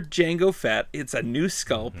standard Jango Fett. It's a new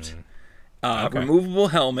sculpt, removable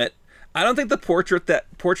helmet. I don't think the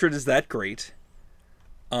portrait is that great.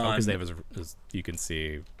 Because they have you can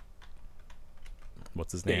see,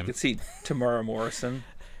 what's his name? You can see Tamara Morrison.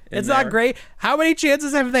 It's not great. How many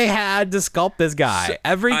chances have they had to sculpt this guy? So,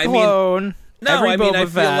 every clone.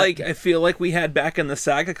 I feel like we had back in the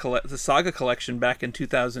Saga collection back in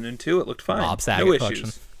 2002. It looked fine. Saga no collection.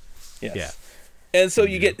 Issues. Yes. Yeah. And so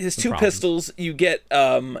you get his 2 pistols. You get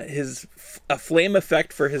a flame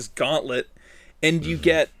effect for his gauntlet, and you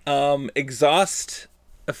get exhaust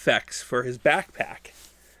effects for his backpack.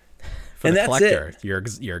 For the collector,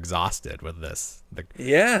 you're exhausted with this.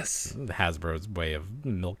 Yes. Hasbro's way of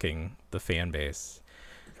milking the fan base.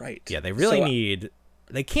 Right. Yeah, they really need.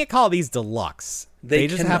 They can't call these deluxe. They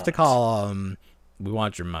just have to call them. We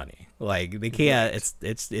want your money. Like they can't.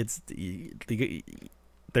 Right.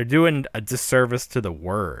 They're doing a disservice to the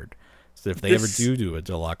word. So if they ever do a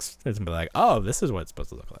deluxe, it's gonna be like, oh, this is what it's supposed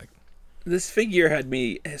to look like. This figure had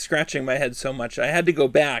me scratching my head so much. I had to go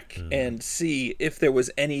back and see if there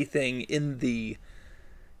was anything in the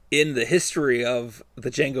history of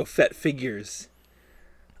the Jango Fett figures,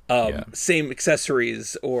 same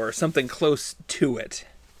accessories or something close to it.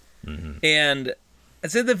 And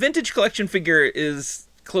I'd say the vintage collection figure is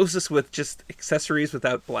closest with just accessories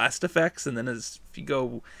without blast effects. And then if you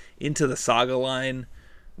go into the Saga line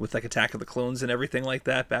with like Attack of the Clones and everything like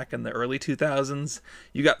that back in the early 2000s,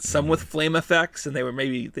 you got some with flame effects, and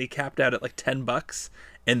they capped out at like $10,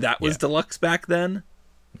 and that was deluxe back then.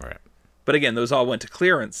 Right. But again, those all went to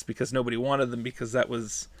clearance because nobody wanted them, because that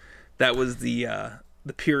was the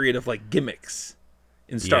period of like gimmicks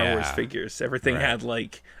in Star Wars figures. Everything had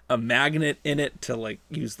like a magnet in it to like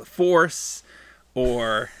use the Force,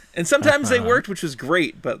 and sometimes they worked, which was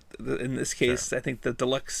great. But in this case, I think the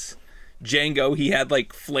deluxe Jango, he had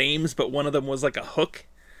like flames, but one of them was like a hook.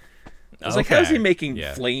 I was like, how's he making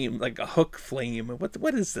flame, like a hook flame?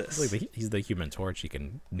 What is this? He's the Human Torch. He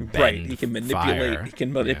can bend he can manipulate. Fire. He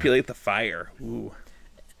can manipulate the fire. Ooh.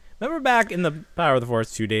 Remember back in the Power of the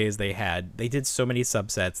Force 2 days, they did so many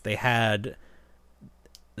subsets. They had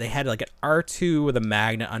like an R2 with a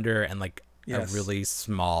magnet under and like a really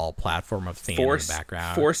small platform of sand in the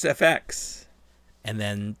background. Force FX. And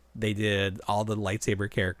then they did all the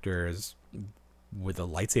lightsaber characters with a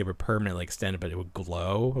lightsaber permanently extended, but it would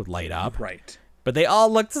glow, would light up. Right. But they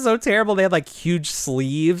all looked so terrible. They had like huge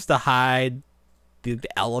sleeves to hide the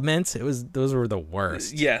elements. Those were the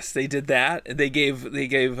worst. Yes, they did that. They gave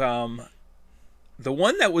the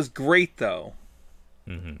one that was great though.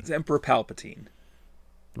 Is Emperor Palpatine.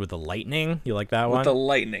 With the lightning, you like that one? With the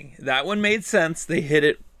lightning, that one made sense. They hid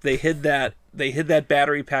it. They hid that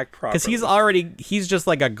battery pack properly. Because he's just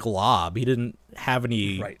like a glob. He didn't have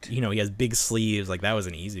any. Right. He has big sleeves. Like that was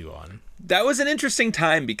an easy one. That was an interesting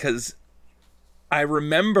time because I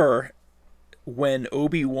remember when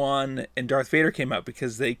Obi-Wan and Darth Vader came out,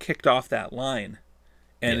 because they kicked off that line,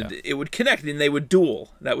 and it would connect and they would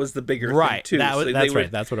duel. That was the bigger thing too. That's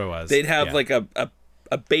right. That's what it was. They'd have like a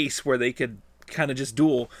base where they could kind of just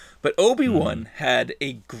duel. But Obi-Wan had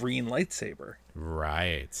a green lightsaber.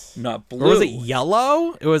 Right. Not blue. Or was it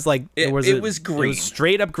yellow? It was like it was green. It was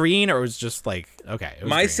straight up green, or it was just like okay.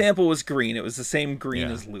 My green. sample was green. It was the same green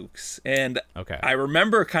as Luke's. And okay. I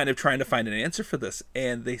remember kind of trying to find an answer for this,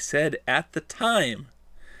 and they said at the time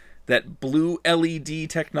that blue LED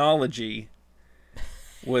technology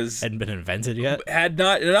hadn't been invented yet. Had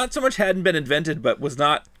not so much hadn't been invented, but was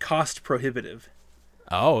not cost prohibitive.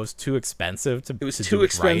 Oh, it was too expensive to. It was to too do it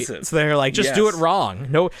expensive. Right. So they're like, just do it wrong.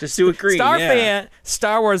 No, just do it green.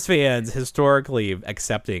 Star Wars fans historically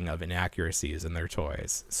accepting of inaccuracies in their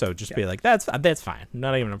toys. So just be like, that's fine.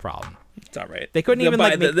 Not even a problem. It's all right. They couldn't even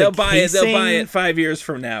like make they'll buy it 5 years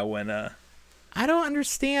from now when. I don't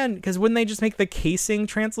understand, because wouldn't they just make the casing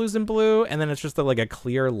translucent blue and then it's just like a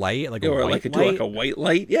clear light, like a white light? Do like a white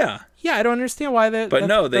light, yeah. Yeah, I don't understand why that. But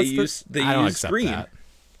no, they use green. That.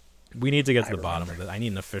 We need to get to the bottom of it. I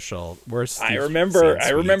need an official. I remember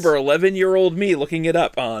 11-year-old me looking it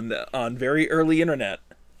up on very early internet.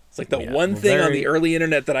 It's like the one thing on the early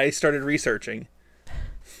internet that I started researching.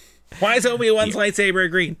 Why is Obi-Wan's lightsaber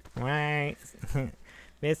green? Why?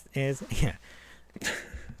 This is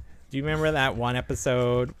Do you remember that one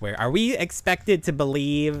episode where are we expected to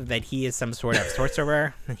believe that he is some sort of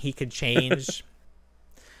sorcerer? He could change.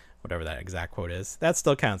 Whatever that exact quote is. That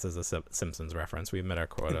still counts as a Simpsons reference. We met our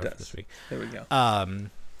quota this week. There we go.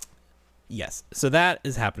 Yes. So that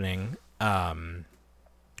is happening.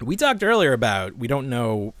 We talked earlier about we don't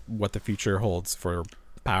know what the future holds for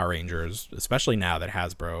Power Rangers, especially now that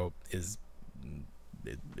Hasbro is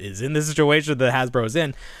in the situation that Hasbro is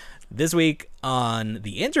in. This week on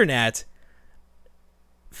the internet,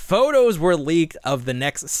 photos were leaked of the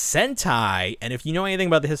next Sentai. And if you know anything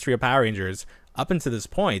about the history of Power Rangers, up until this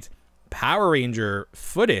point, Power Ranger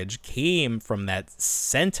footage came from that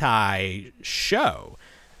Sentai show.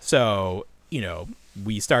 So,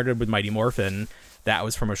 we started with Mighty Morphin. That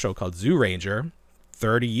was from a show called Zoo Ranger.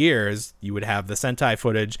 30 years, you would have the Sentai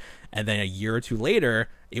footage, and then a year or two later,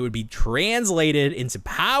 it would be translated into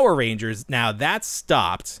Power Rangers. Now, that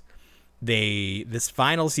stopped. This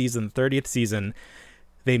final season, 30th season,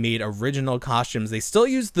 they made original costumes. They still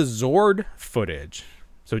used the Zord footage.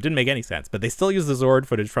 So it didn't make any sense, but they still use the Zord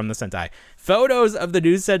footage from the Sentai. Photos of the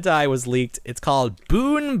new Sentai was leaked. It's called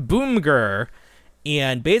Boon Boomger.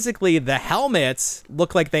 And basically the helmets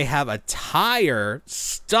look like they have a tire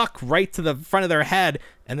stuck right to the front of their head.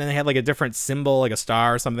 And then they have like a different symbol, like a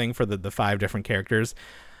star or something for the 5 different characters.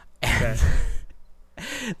 Okay.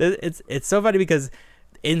 It's so funny because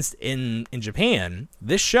in Japan,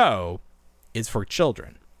 this show is for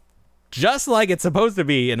children. Just like it's supposed to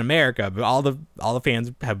be in America, but all the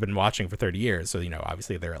fans have been watching for 30 years. So,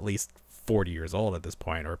 obviously they're at least 40 years old at this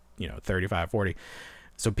point, or, 35, 40.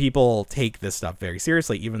 So people take this stuff very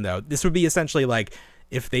seriously, even though this would be essentially like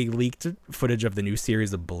if they leaked footage of the new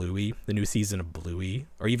series of Bluey, the new season of Bluey,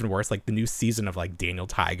 or even worse, like the new season of like Daniel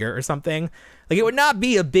Tiger or something. Like it would not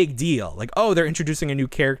be a big deal. Like, oh, they're introducing a new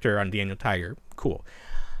character on Daniel Tiger. Cool.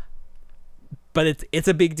 But it's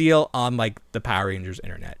a big deal on like the Power Rangers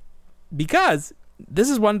internet. Because this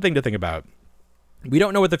is one thing to think about. We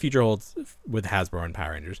don't know what the future holds with Hasbro and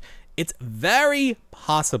Power Rangers. It's very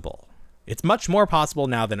possible. It's much more possible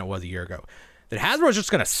now than it was a year ago that Hasbro is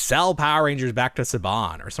just going to sell Power Rangers back to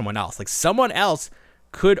Saban or someone else. Like someone else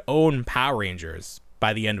could own Power Rangers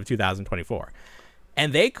by the end of 2024.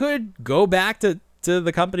 And they could go back to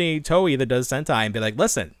the company Toei that does Sentai and be like,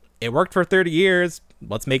 listen, it worked for 30 years.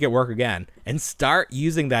 Let's make it work again and start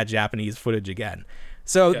using that Japanese footage again.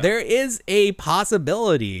 So there is a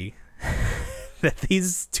possibility that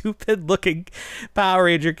these stupid looking Power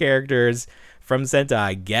Ranger characters from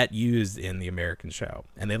Sentai get used in the American show.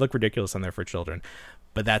 And they look ridiculous on there for children.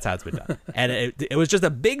 But that's how it's been done. And it was just a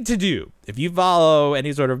big to-do. If you follow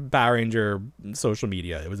any sort of Power Ranger social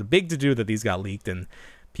media, it was a big to-do that these got leaked. And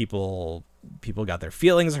people got their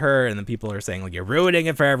feelings hurt, and then people are saying like, you're ruining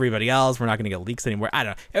it for everybody else. We're not going to get leaks anymore. I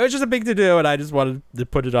don't know. It was just a big to do, and I just wanted to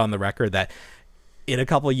put it on the record that in a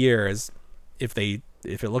couple of years, if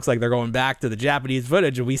it looks like they're going back to the Japanese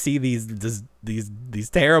footage and we see these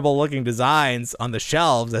terrible looking designs on the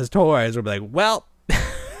shelves as toys, we'll be like, well,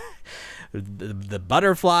 the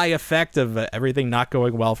butterfly effect of everything not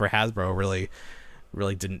going well for Hasbro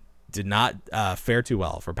really did not fare too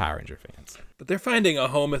well for Power Ranger fans. But they're finding a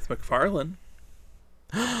home with McFarlane.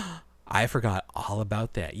 I forgot all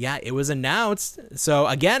about that. Yeah, it was announced. So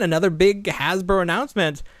again, another big Hasbro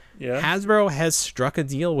announcement. Yeah. Hasbro has struck a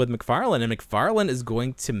deal with McFarlane, and McFarlane is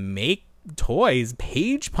going to make toys,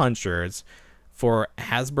 page punchers, for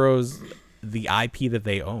Hasbro's the IP that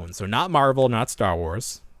they own. So not Marvel, not Star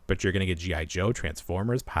Wars, but you're going to get G.I. Joe,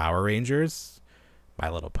 Transformers, Power Rangers,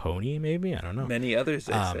 My Little Pony, maybe? I don't know. Many others,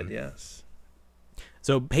 they said, yes.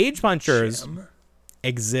 So page punchers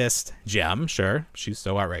exist. Gem, sure. She's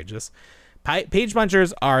so outrageous. Page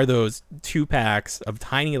punchers are those 2-packs of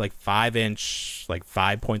tiny, like 5-inch, like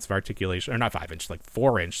 5 points of articulation, or not 5-inch, like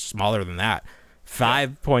 4-inch, smaller than that.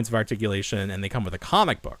 5 points of articulation, and they come with a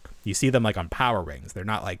comic book. You see them like on Power Rings. They're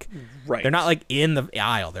not like they're not like in the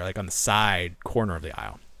aisle. They're like on the side corner of the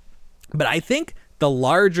aisle. But I think the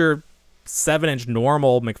larger 7-inch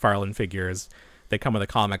normal McFarlane figures that come with a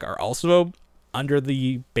comic are also under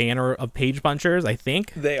the banner of page punchers. I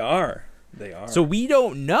think they are. So we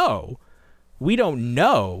don't know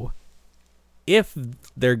if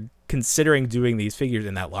they're considering doing these figures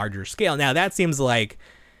in that larger scale. Now, that seems like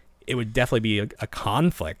it would definitely be a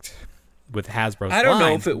conflict with Hasbro's I don't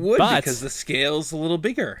know lines, if it would, because the scale's a little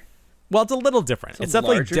bigger. Well, it's a little different. It's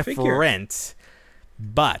definitely different,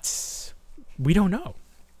 but we don't know.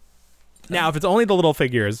 Now, if it's only the little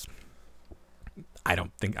figures, I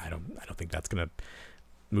don't think that's going to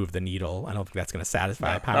move the needle. I don't think that's going to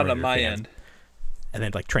satisfy Power Ranger not on my fans. end. And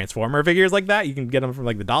then like Transformer figures like that, you can get them from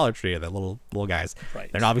like the Dollar Tree, or the little guys. Right.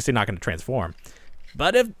 They're obviously not going to transform.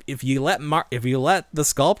 But if you let the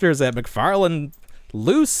sculptors at McFarlane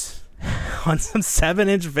loose on some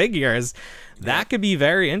 7-inch figures, that could be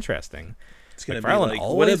very interesting. It's going to McFarlane be like,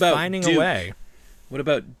 always what about finding Duke? A way. What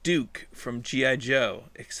about Duke from G.I. Joe?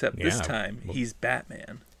 Except this time he's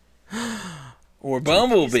Batman. Or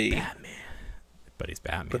Bumblebee. Batman. But he's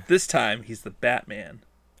Batman. But this time he's the Batman.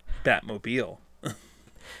 Batmobile.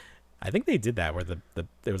 I think they did that where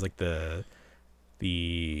there was like the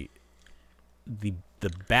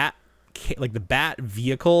bat, like the bat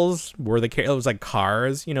vehicles were it was like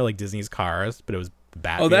cars, like Disney's Cars, but it was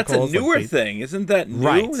bat vehicles. That's a newer thing, isn't that new?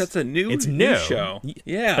 Right. That's a new. It's new show.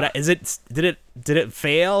 Yeah. But did it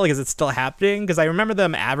fail? Like, is it still happening? Because I remember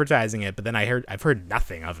them advertising it, but then I've heard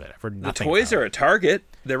nothing of it. I've heard nothing. The toys are at Target.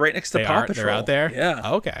 They're right next to Paw Patrol. They're out there. Yeah.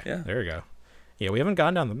 Oh, okay. Yeah. There you go. Yeah, we haven't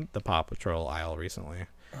gone down the Paw Patrol aisle recently.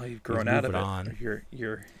 Oh, you've grown out of it.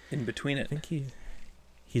 You're in between it. I think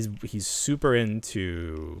he's super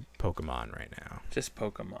into Pokemon right now. Just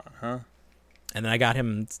Pokemon, huh? And then I got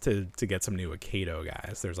him to get some new Akato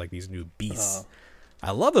guys. There's like these new beasts.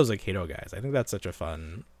 I love those Akato guys. I think that's such a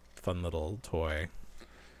fun little toy.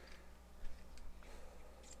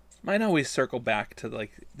 Mine always circle back to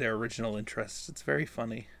like their original interests. It's very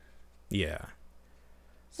funny. Yeah.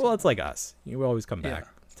 Well, it's like us. You always come back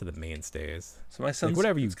to the mainstays. So my son's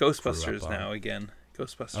whatever it's Ghostbusters now again.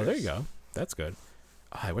 Ghostbusters. Oh, there you go. That's good.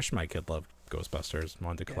 Oh, I wish my kid loved Ghostbusters.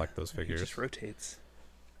 Wanted to collect those figures. It just rotates.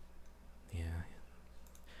 Yeah.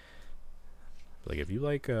 Like, if you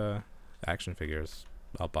like action figures,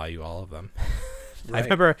 I'll buy you all of them. Right.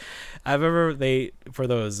 I remember they, for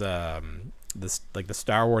those the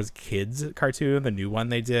Star Wars Kids cartoon, the new one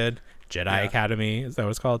they did, Jedi Academy, is that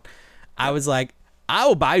what it's called? I was like, I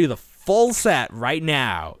will buy you the full set right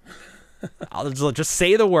now. I'll just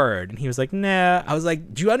say the word. And he was like, nah. I was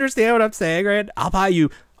like, do you understand what I'm saying, right? I'll buy you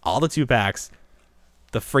all the 2-packs,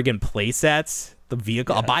 the friggin' play sets, the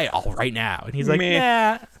vehicle. I'll buy it all right now. And he's like,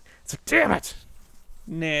 nah. It's like, damn it.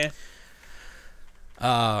 Nah.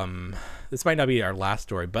 This might not be our last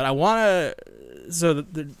story, but I want to. So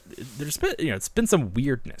there's been, it's been some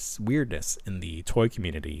weirdness in the toy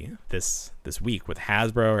community this week with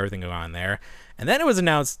Hasbro, everything going on there, and then it was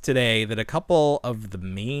announced today that a couple of the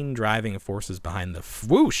main driving forces behind the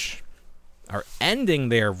Fwoosh are ending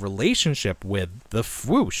their relationship with the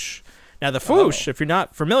Fwoosh. Now, the Fwoosh, if you're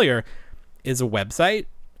not familiar, is a website,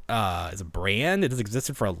 is a brand. It has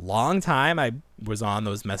existed for a long time. I was on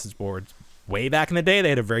those message boards way back in the day. They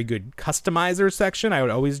had a very good customizer section. I would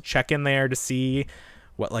always check in there to see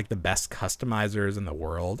what like the best customizers in the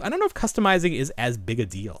world. I don't know if customizing is as big a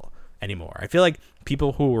deal anymore. I feel like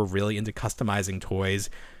people who were really into customizing toys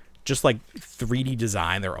just like 3D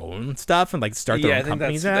design their own stuff and like start their own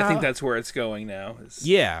companies out. I think that's where it's going now.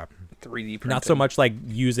 Yeah. 3D printing. Not so much like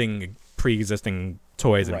using pre-existing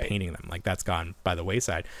toys and painting them. Like that's gone by the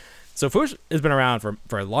wayside. So Foosh has been around for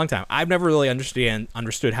a long time. I've never really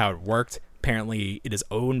understood how it worked. Apparently it is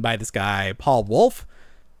owned by this guy, Paul Wolf.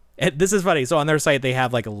 This is funny. So on their site, they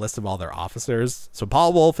have like a list of all their officers. So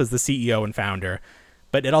Paul Wolf is the CEO and founder,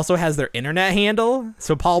 but it also has their internet handle.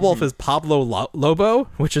 So Paul Wolf is Pablo Lobo,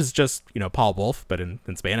 which is just, Paul Wolf, but in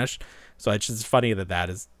Spanish. So it's just funny that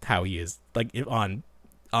is how he is, like on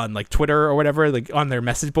like Twitter or whatever, like on their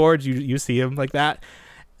message boards, you see him like that.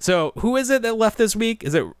 So who is it that left this week?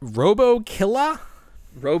 Is it RoboKilla?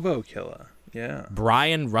 RoboKilla, yeah.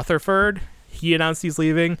 Brian Rutherford. He announced he's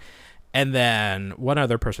leaving. And then one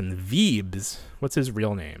other person, Veebs. What's his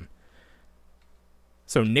real name?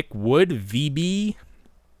 So Nick Wood, VB.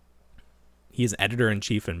 He is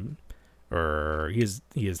editor-in-chief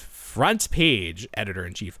he is front page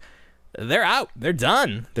editor-in-chief. They're out. They're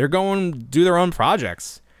done. They're going to do their own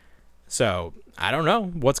projects. So I don't know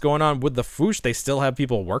what's going on with the Foosh. They still have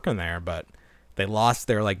people working there, but they lost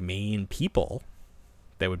their like main people.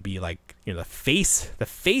 That would be like, the face. The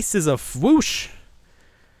faces of Foosh.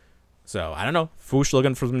 So I don't know. Foosh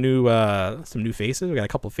looking for some new faces. We got a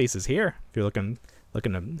couple of faces here. If you're looking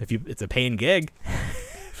to, it's a paying gig.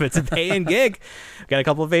 If it's a paying gig, we got a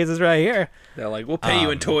couple of faces right here. They're like, we'll pay you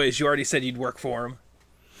in toys. You already said you'd work for them.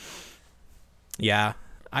 Yeah,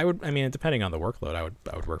 I would. I mean, depending on the workload, I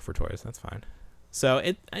would work for toys. That's fine. So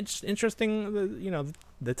it's interesting.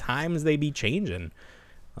 The times they be changing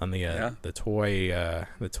on the toy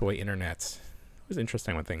internet. It was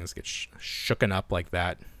interesting when things get shooken up like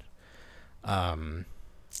that. You want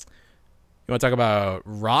to talk about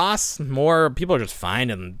Ross? More people are just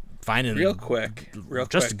finding real quick,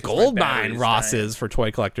 just gold mine Rosses for toy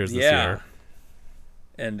collectors this year.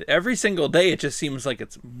 And every single day, it just seems like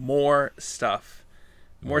it's more stuff.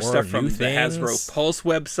 More stuff from the Hasbro Pulse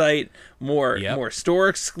website. More store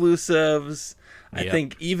exclusives. I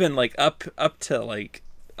think even like up to like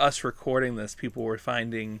us recording this, people were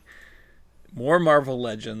finding more Marvel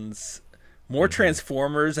Legends, more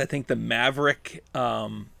Transformers. I think the Maverick,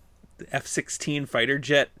 the F-16 fighter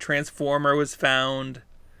jet Transformer was found.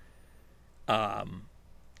 And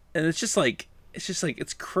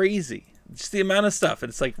it's crazy. Just the amount of stuff. And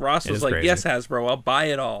it's like Ross was like, crazy. Yes, Hasbro, I'll buy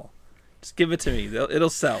it all. Just give it to me. It'll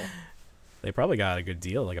sell. They probably got a good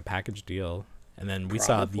deal, like a package deal. And then we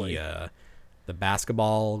saw the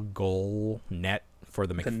basketball goal net for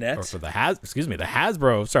the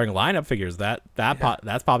Hasbro starting lineup figures.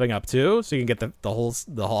 That's popping up too. So you can get the whole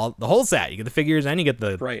set. You get the figures and you get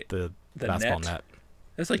the basketball net.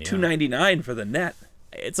 It's like $2.99 for the net.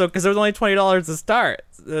 It's because there's only $20 to start.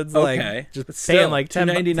 It's like just paying like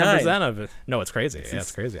 10% of it. No, it's crazy.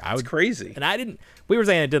 It's crazy. It's crazy. And we were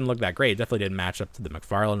saying it didn't look that great. It definitely didn't match up to the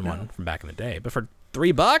McFarlane one from back in the day. But for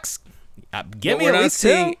 $3, give me at least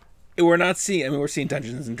two. We're not seeing. I mean, we're seeing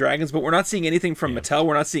Dungeons and Dragons, but we're not seeing anything from Mattel.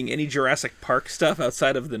 We're not seeing any Jurassic Park stuff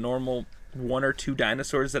outside of the normal 1 or 2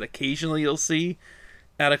 dinosaurs that occasionally you'll see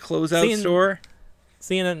at a closeout store.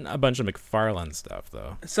 Seeing a bunch of McFarlane stuff,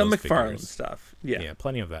 though. Some McFarlane stuff. Yeah. Yeah,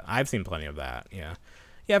 plenty of that. I've seen plenty of that, yeah.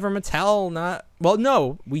 Yeah, for Mattel, not... Well,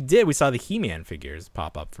 no, we did. We saw the He-Man figures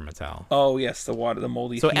pop up for Mattel. Oh, yes, the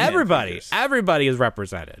moldy so He-Man everybody is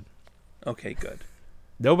represented. Okay, good.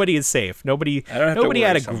 Nobody is safe. Nobody had nobody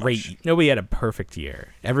had a perfect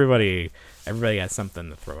year. Everybody had something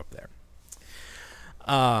to throw up there.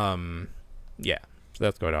 Yeah, so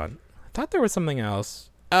that's going on. I thought there was something else.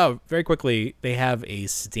 Oh, very quickly, they have a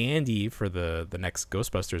standee for the next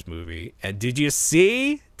Ghostbusters movie. And did you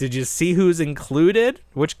see who's included?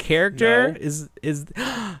 Which character is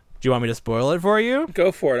do you want me to spoil it for you?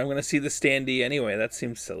 Go for it. I'm going to see the standee anyway. That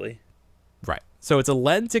seems silly. Right. So it's a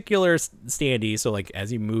lenticular standee, so like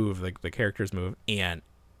as you move, like the characters move, and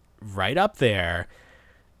right up there,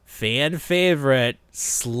 fan favorite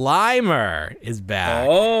Slimer is back.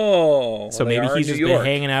 Oh. So maybe he's just been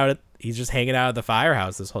hanging out at the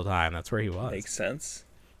firehouse this whole time. That's where he was. Makes sense.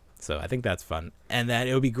 So I think that's fun. And that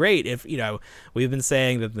it would be great if, we've been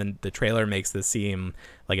saying that the trailer makes this seem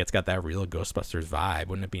like it's got that real Ghostbusters vibe.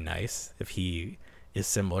 Wouldn't it be nice if he is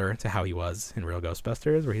similar to how he was in Real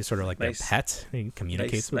Ghostbusters, where he's sort of like their pet and he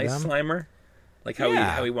communicates with them? Nice Slimer. Like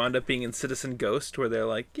how he wound up being in Citizen Ghost, where they're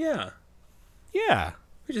like, yeah,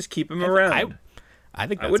 we just keep him around. I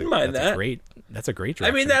think I wouldn't mind that. That's a great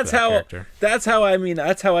direction. I mean, that's how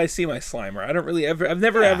I see my Slimer. I don't really I've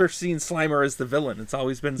never ever seen Slimer as the villain. It's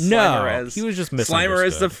always been Slimer as he was just Slimer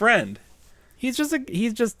as the friend. He's just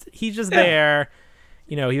there.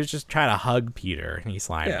 he was just trying to hug Peter and he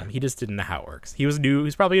slimed him. He just didn't know how it works. He was new.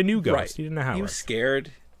 He's probably a new ghost. Right. He didn't know how it works. He was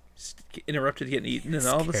scared, interrupted getting eaten, and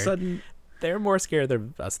all of a sudden... They're more scared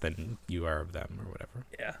of us than you are of them or whatever.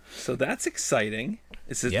 Yeah. So that's exciting.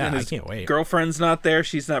 I can't wait. Girlfriend's not there.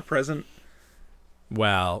 She's not present.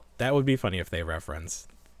 Well, that would be funny if they reference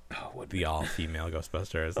the all-female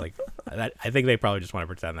Ghostbusters. Like, I think they probably just want to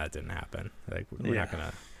pretend that didn't happen. Like, we're not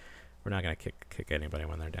gonna kick anybody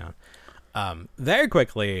when they're down. Very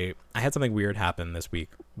quickly, I had something weird happen this week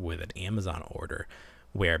with an Amazon order,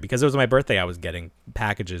 where because it was my birthday, I was getting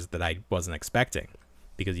packages that I wasn't expecting.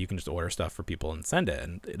 Because you can just order stuff for people and send it,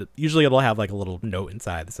 and usually it'll have like a little note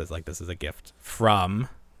inside that says like this is a gift from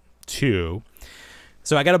to.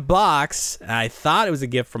 So I got a box, and I thought it was a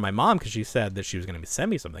gift from my mom because she said that she was going to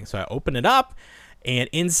send me something. So I open it up, and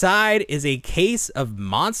inside is a case of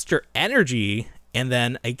Monster Energy, and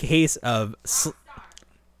then a case of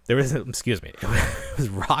it was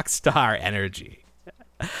Rockstar Energy.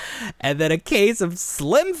 And then a case of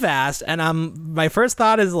Slim Fast, and my first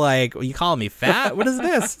thought is like, well, you calling me fat? What is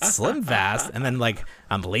this? Slim Fast. And then like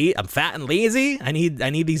I'm fat and lazy. I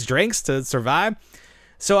need these drinks to survive.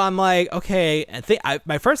 So I'm like, okay.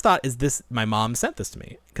 My first thought is this: my mom sent this to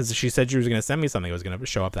me because she said she was going to send me something. It was going to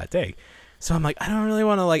show up that day. So I'm like, I don't really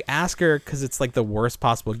want to like ask her because it's like the worst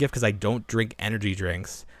possible gift because I don't drink energy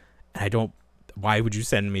drinks, and I don't. Why would you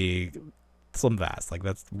send me Slim Fast? Like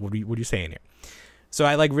that's what are you saying here? So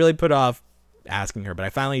I like really put off asking her, but I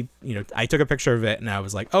finally, I took a picture of it and I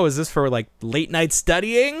was like, oh, is this for like late night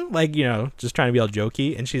studying? Like, just trying to be all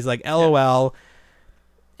jokey. And she's like, LOL.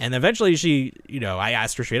 And eventually she, I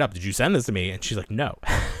asked her straight up, did you send this to me? And she's like, no.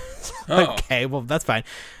 Okay, well, that's fine.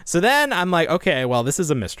 So then I'm like, okay, well, this is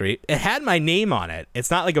a mystery. It had my name on it. It's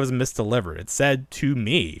not like it was misdelivered. It said to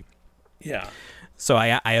me. Yeah. So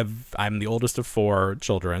I'm the oldest of 4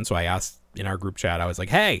 children. So I asked in our group chat, I was like,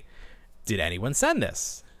 hey, did anyone send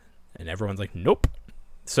this? And everyone's like, nope.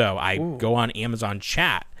 So I go on Amazon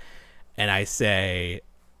chat and I say,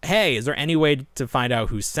 hey, is there any way to find out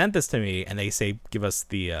who sent this to me? And they say, give us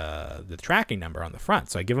the tracking number on the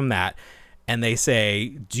front. So I give them that. And they say,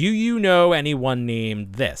 do you know anyone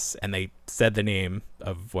named this? And they said the name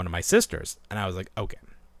of one of my sisters. And I was like, okay.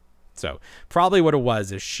 So probably what it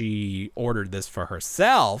was is she ordered this for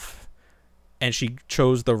herself. And she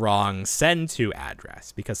chose the wrong send to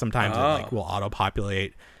address because sometimes it will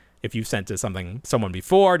auto-populate. If you've sent to someone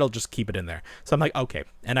before, it'll just keep it in there. So I'm like, okay.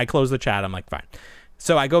 And I close the chat. I'm like, fine.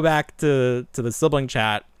 So I go back to the sibling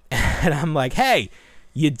chat and I'm like, hey,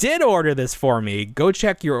 you did order this for me. Go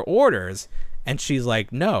check your orders. And she's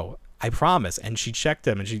like, no, I promise. And she checked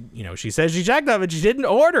them and she says she checked them and she didn't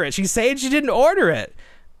order it. She's saying she didn't order it.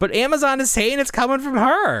 But Amazon is saying it's coming from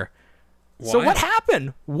her. So what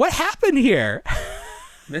happened? What happened here?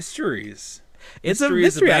 Mysteries. It's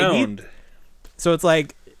Mysteries a mystery. Abound. So it's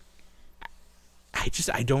like,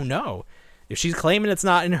 I don't know. If she's claiming it's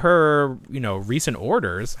not in her, recent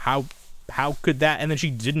orders, how could that? And then she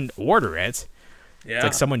didn't order it. Yeah. It's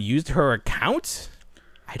like someone used her account.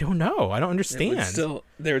 I don't know. I don't understand.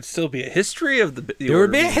 There would still be a history of the. There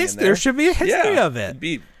would be a history. There should be a history of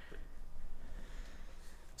it.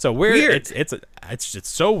 So weird. It's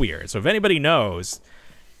so weird. So if anybody knows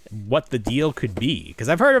what the deal could be, because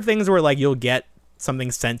I've heard of things where like you'll get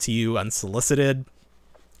something sent to you unsolicited.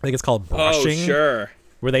 I think it's called brushing. Oh, sure.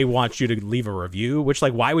 Where they want you to leave a review, which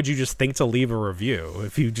like why would you just think to leave a review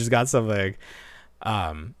if you just got something?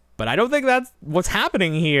 But I don't think that's what's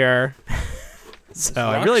happening here. So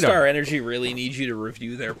I really don't. Rockstar Energy really needs you to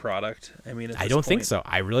review their product. I mean, I don't think so.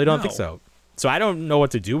 I really don't think so. So I don't know what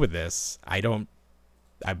to do with this. Can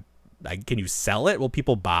you sell it? Will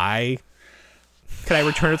people buy? Can I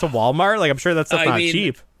return it to Walmart? Like, I'm sure that stuff's not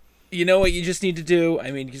cheap. You know what you just need to do?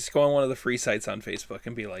 I mean, just go on one of the free sites on Facebook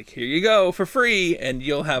and be like, here you go for free. And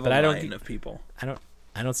you'll have a line of people.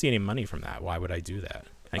 I don't see any money from that. Why would I do that?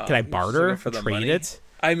 Can I barter for trade it?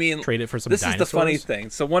 I mean, trade it for some this dinosaurs? Is the funny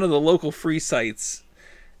thing. So one of the local free sites,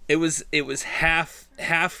 it was half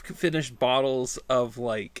finished bottles of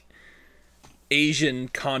like Asian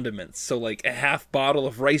condiments, so like a half bottle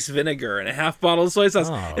of rice vinegar and a half bottle of soy sauce,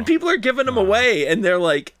 and people are giving them away, and they're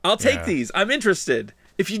like, "I'll take these. I'm interested.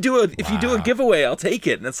 If you do a giveaway, I'll take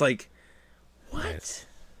it." And it's like, what? Nice.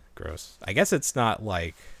 Gross. I guess it's not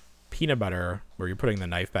like peanut butter where you're putting the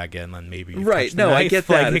knife back in, and maybe right. No, I get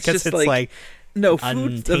that. Like, it's like no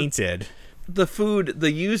food, untainted.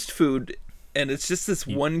 The used food. And it's just this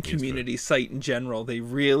one community site in general. They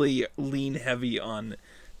really lean heavy on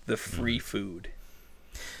the free food.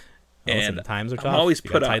 Well, and the times are tough. I'm always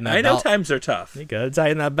put up. I know times are tough. You gotta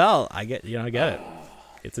tighten that belt. I get it.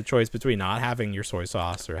 It's a choice between not having your soy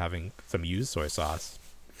sauce or having some used soy sauce.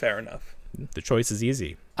 Fair enough. The choice is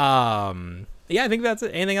easy. Yeah, I think that's it.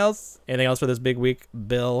 Anything else? Anything else for this big week,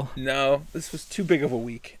 Bill? No, this was too big of a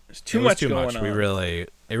week. There's too much going on.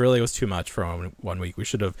 It really was too much for 1 week.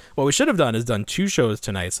 What we should have done is done 2 shows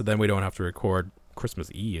tonight, so then we don't have to record Christmas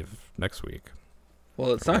Eve next week.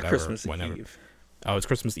 Well, it's not Christmas Eve. Oh, it's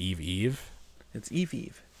Christmas Eve. It's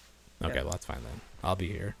Eve. Okay, Yeah. well, that's fine then. I'll be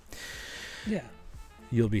here. Yeah.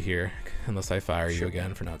 You'll be here, unless I fire you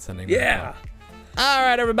again for not sending. Yeah. All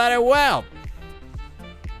right, everybody. Well,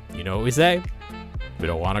 you know what we say. We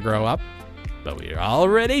don't want to grow up, but we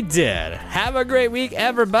already did. Have a great week,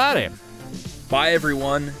 everybody. Bye,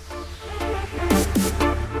 everyone.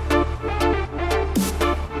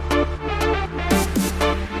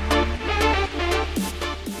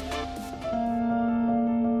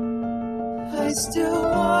 I still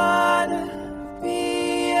wanna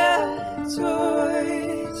be a toy.